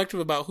very selective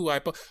about who I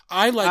post.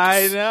 I know.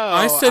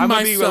 I send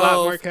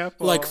myself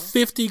like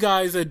 50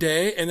 guys a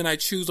day, and then I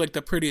choose like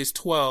the prettiest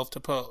 12 to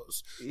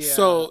post. Yeah.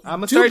 So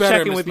I'm gonna start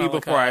checking with you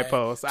before I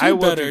post. I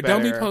will do better.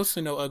 Don't be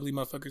posting no ugly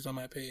motherfuckers on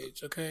my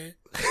page, okay?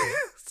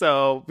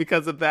 So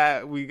because of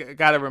that, we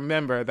got to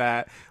remember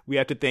that we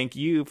have to thank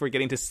you for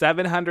getting to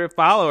 700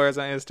 followers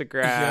on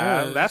Instagram.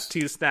 Yes. That's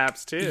 2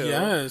 snaps too.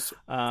 Yes.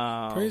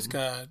 Praise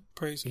God.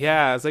 Praise God.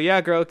 Yeah. So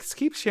yeah, girl,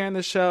 keep sharing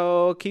the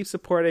show. Keep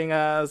supporting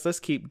us. Let's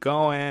keep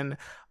going.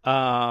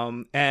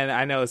 And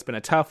I know it's been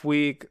a tough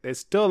week. There's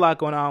still a lot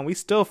going on. We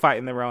still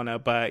fighting the Rona,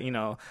 but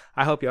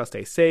I hope y'all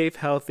stay safe,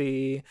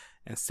 healthy,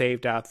 and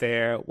saved out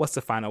there. What's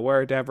the final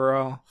word,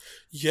 Devereaux?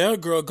 Yeah,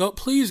 girl,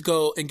 please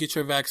go and get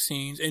your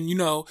vaccines. And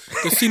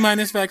the C-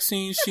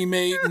 vaccine, she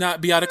may not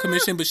be out of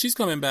commission, but she's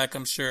coming back,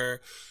 I'm sure.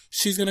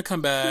 She's going to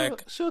come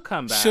back. She'll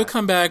come back. She'll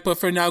come back. But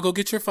for now, go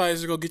get your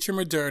Pfizer, go get your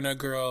Moderna,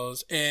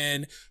 girls,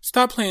 and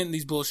stop playing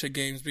these bullshit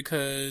games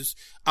because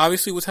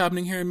obviously what's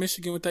happening here in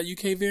Michigan with that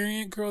UK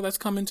variant, girl, that's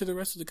coming to the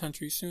rest of the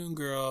country soon,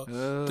 girl.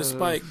 The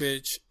spike,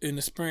 bitch, in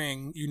the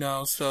spring,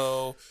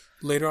 so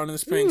later on in the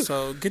spring.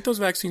 So get those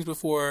vaccines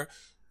before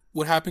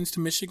what happens to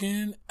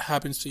Michigan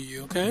happens to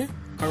you, okay?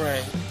 All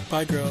right.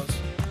 Bye, girls.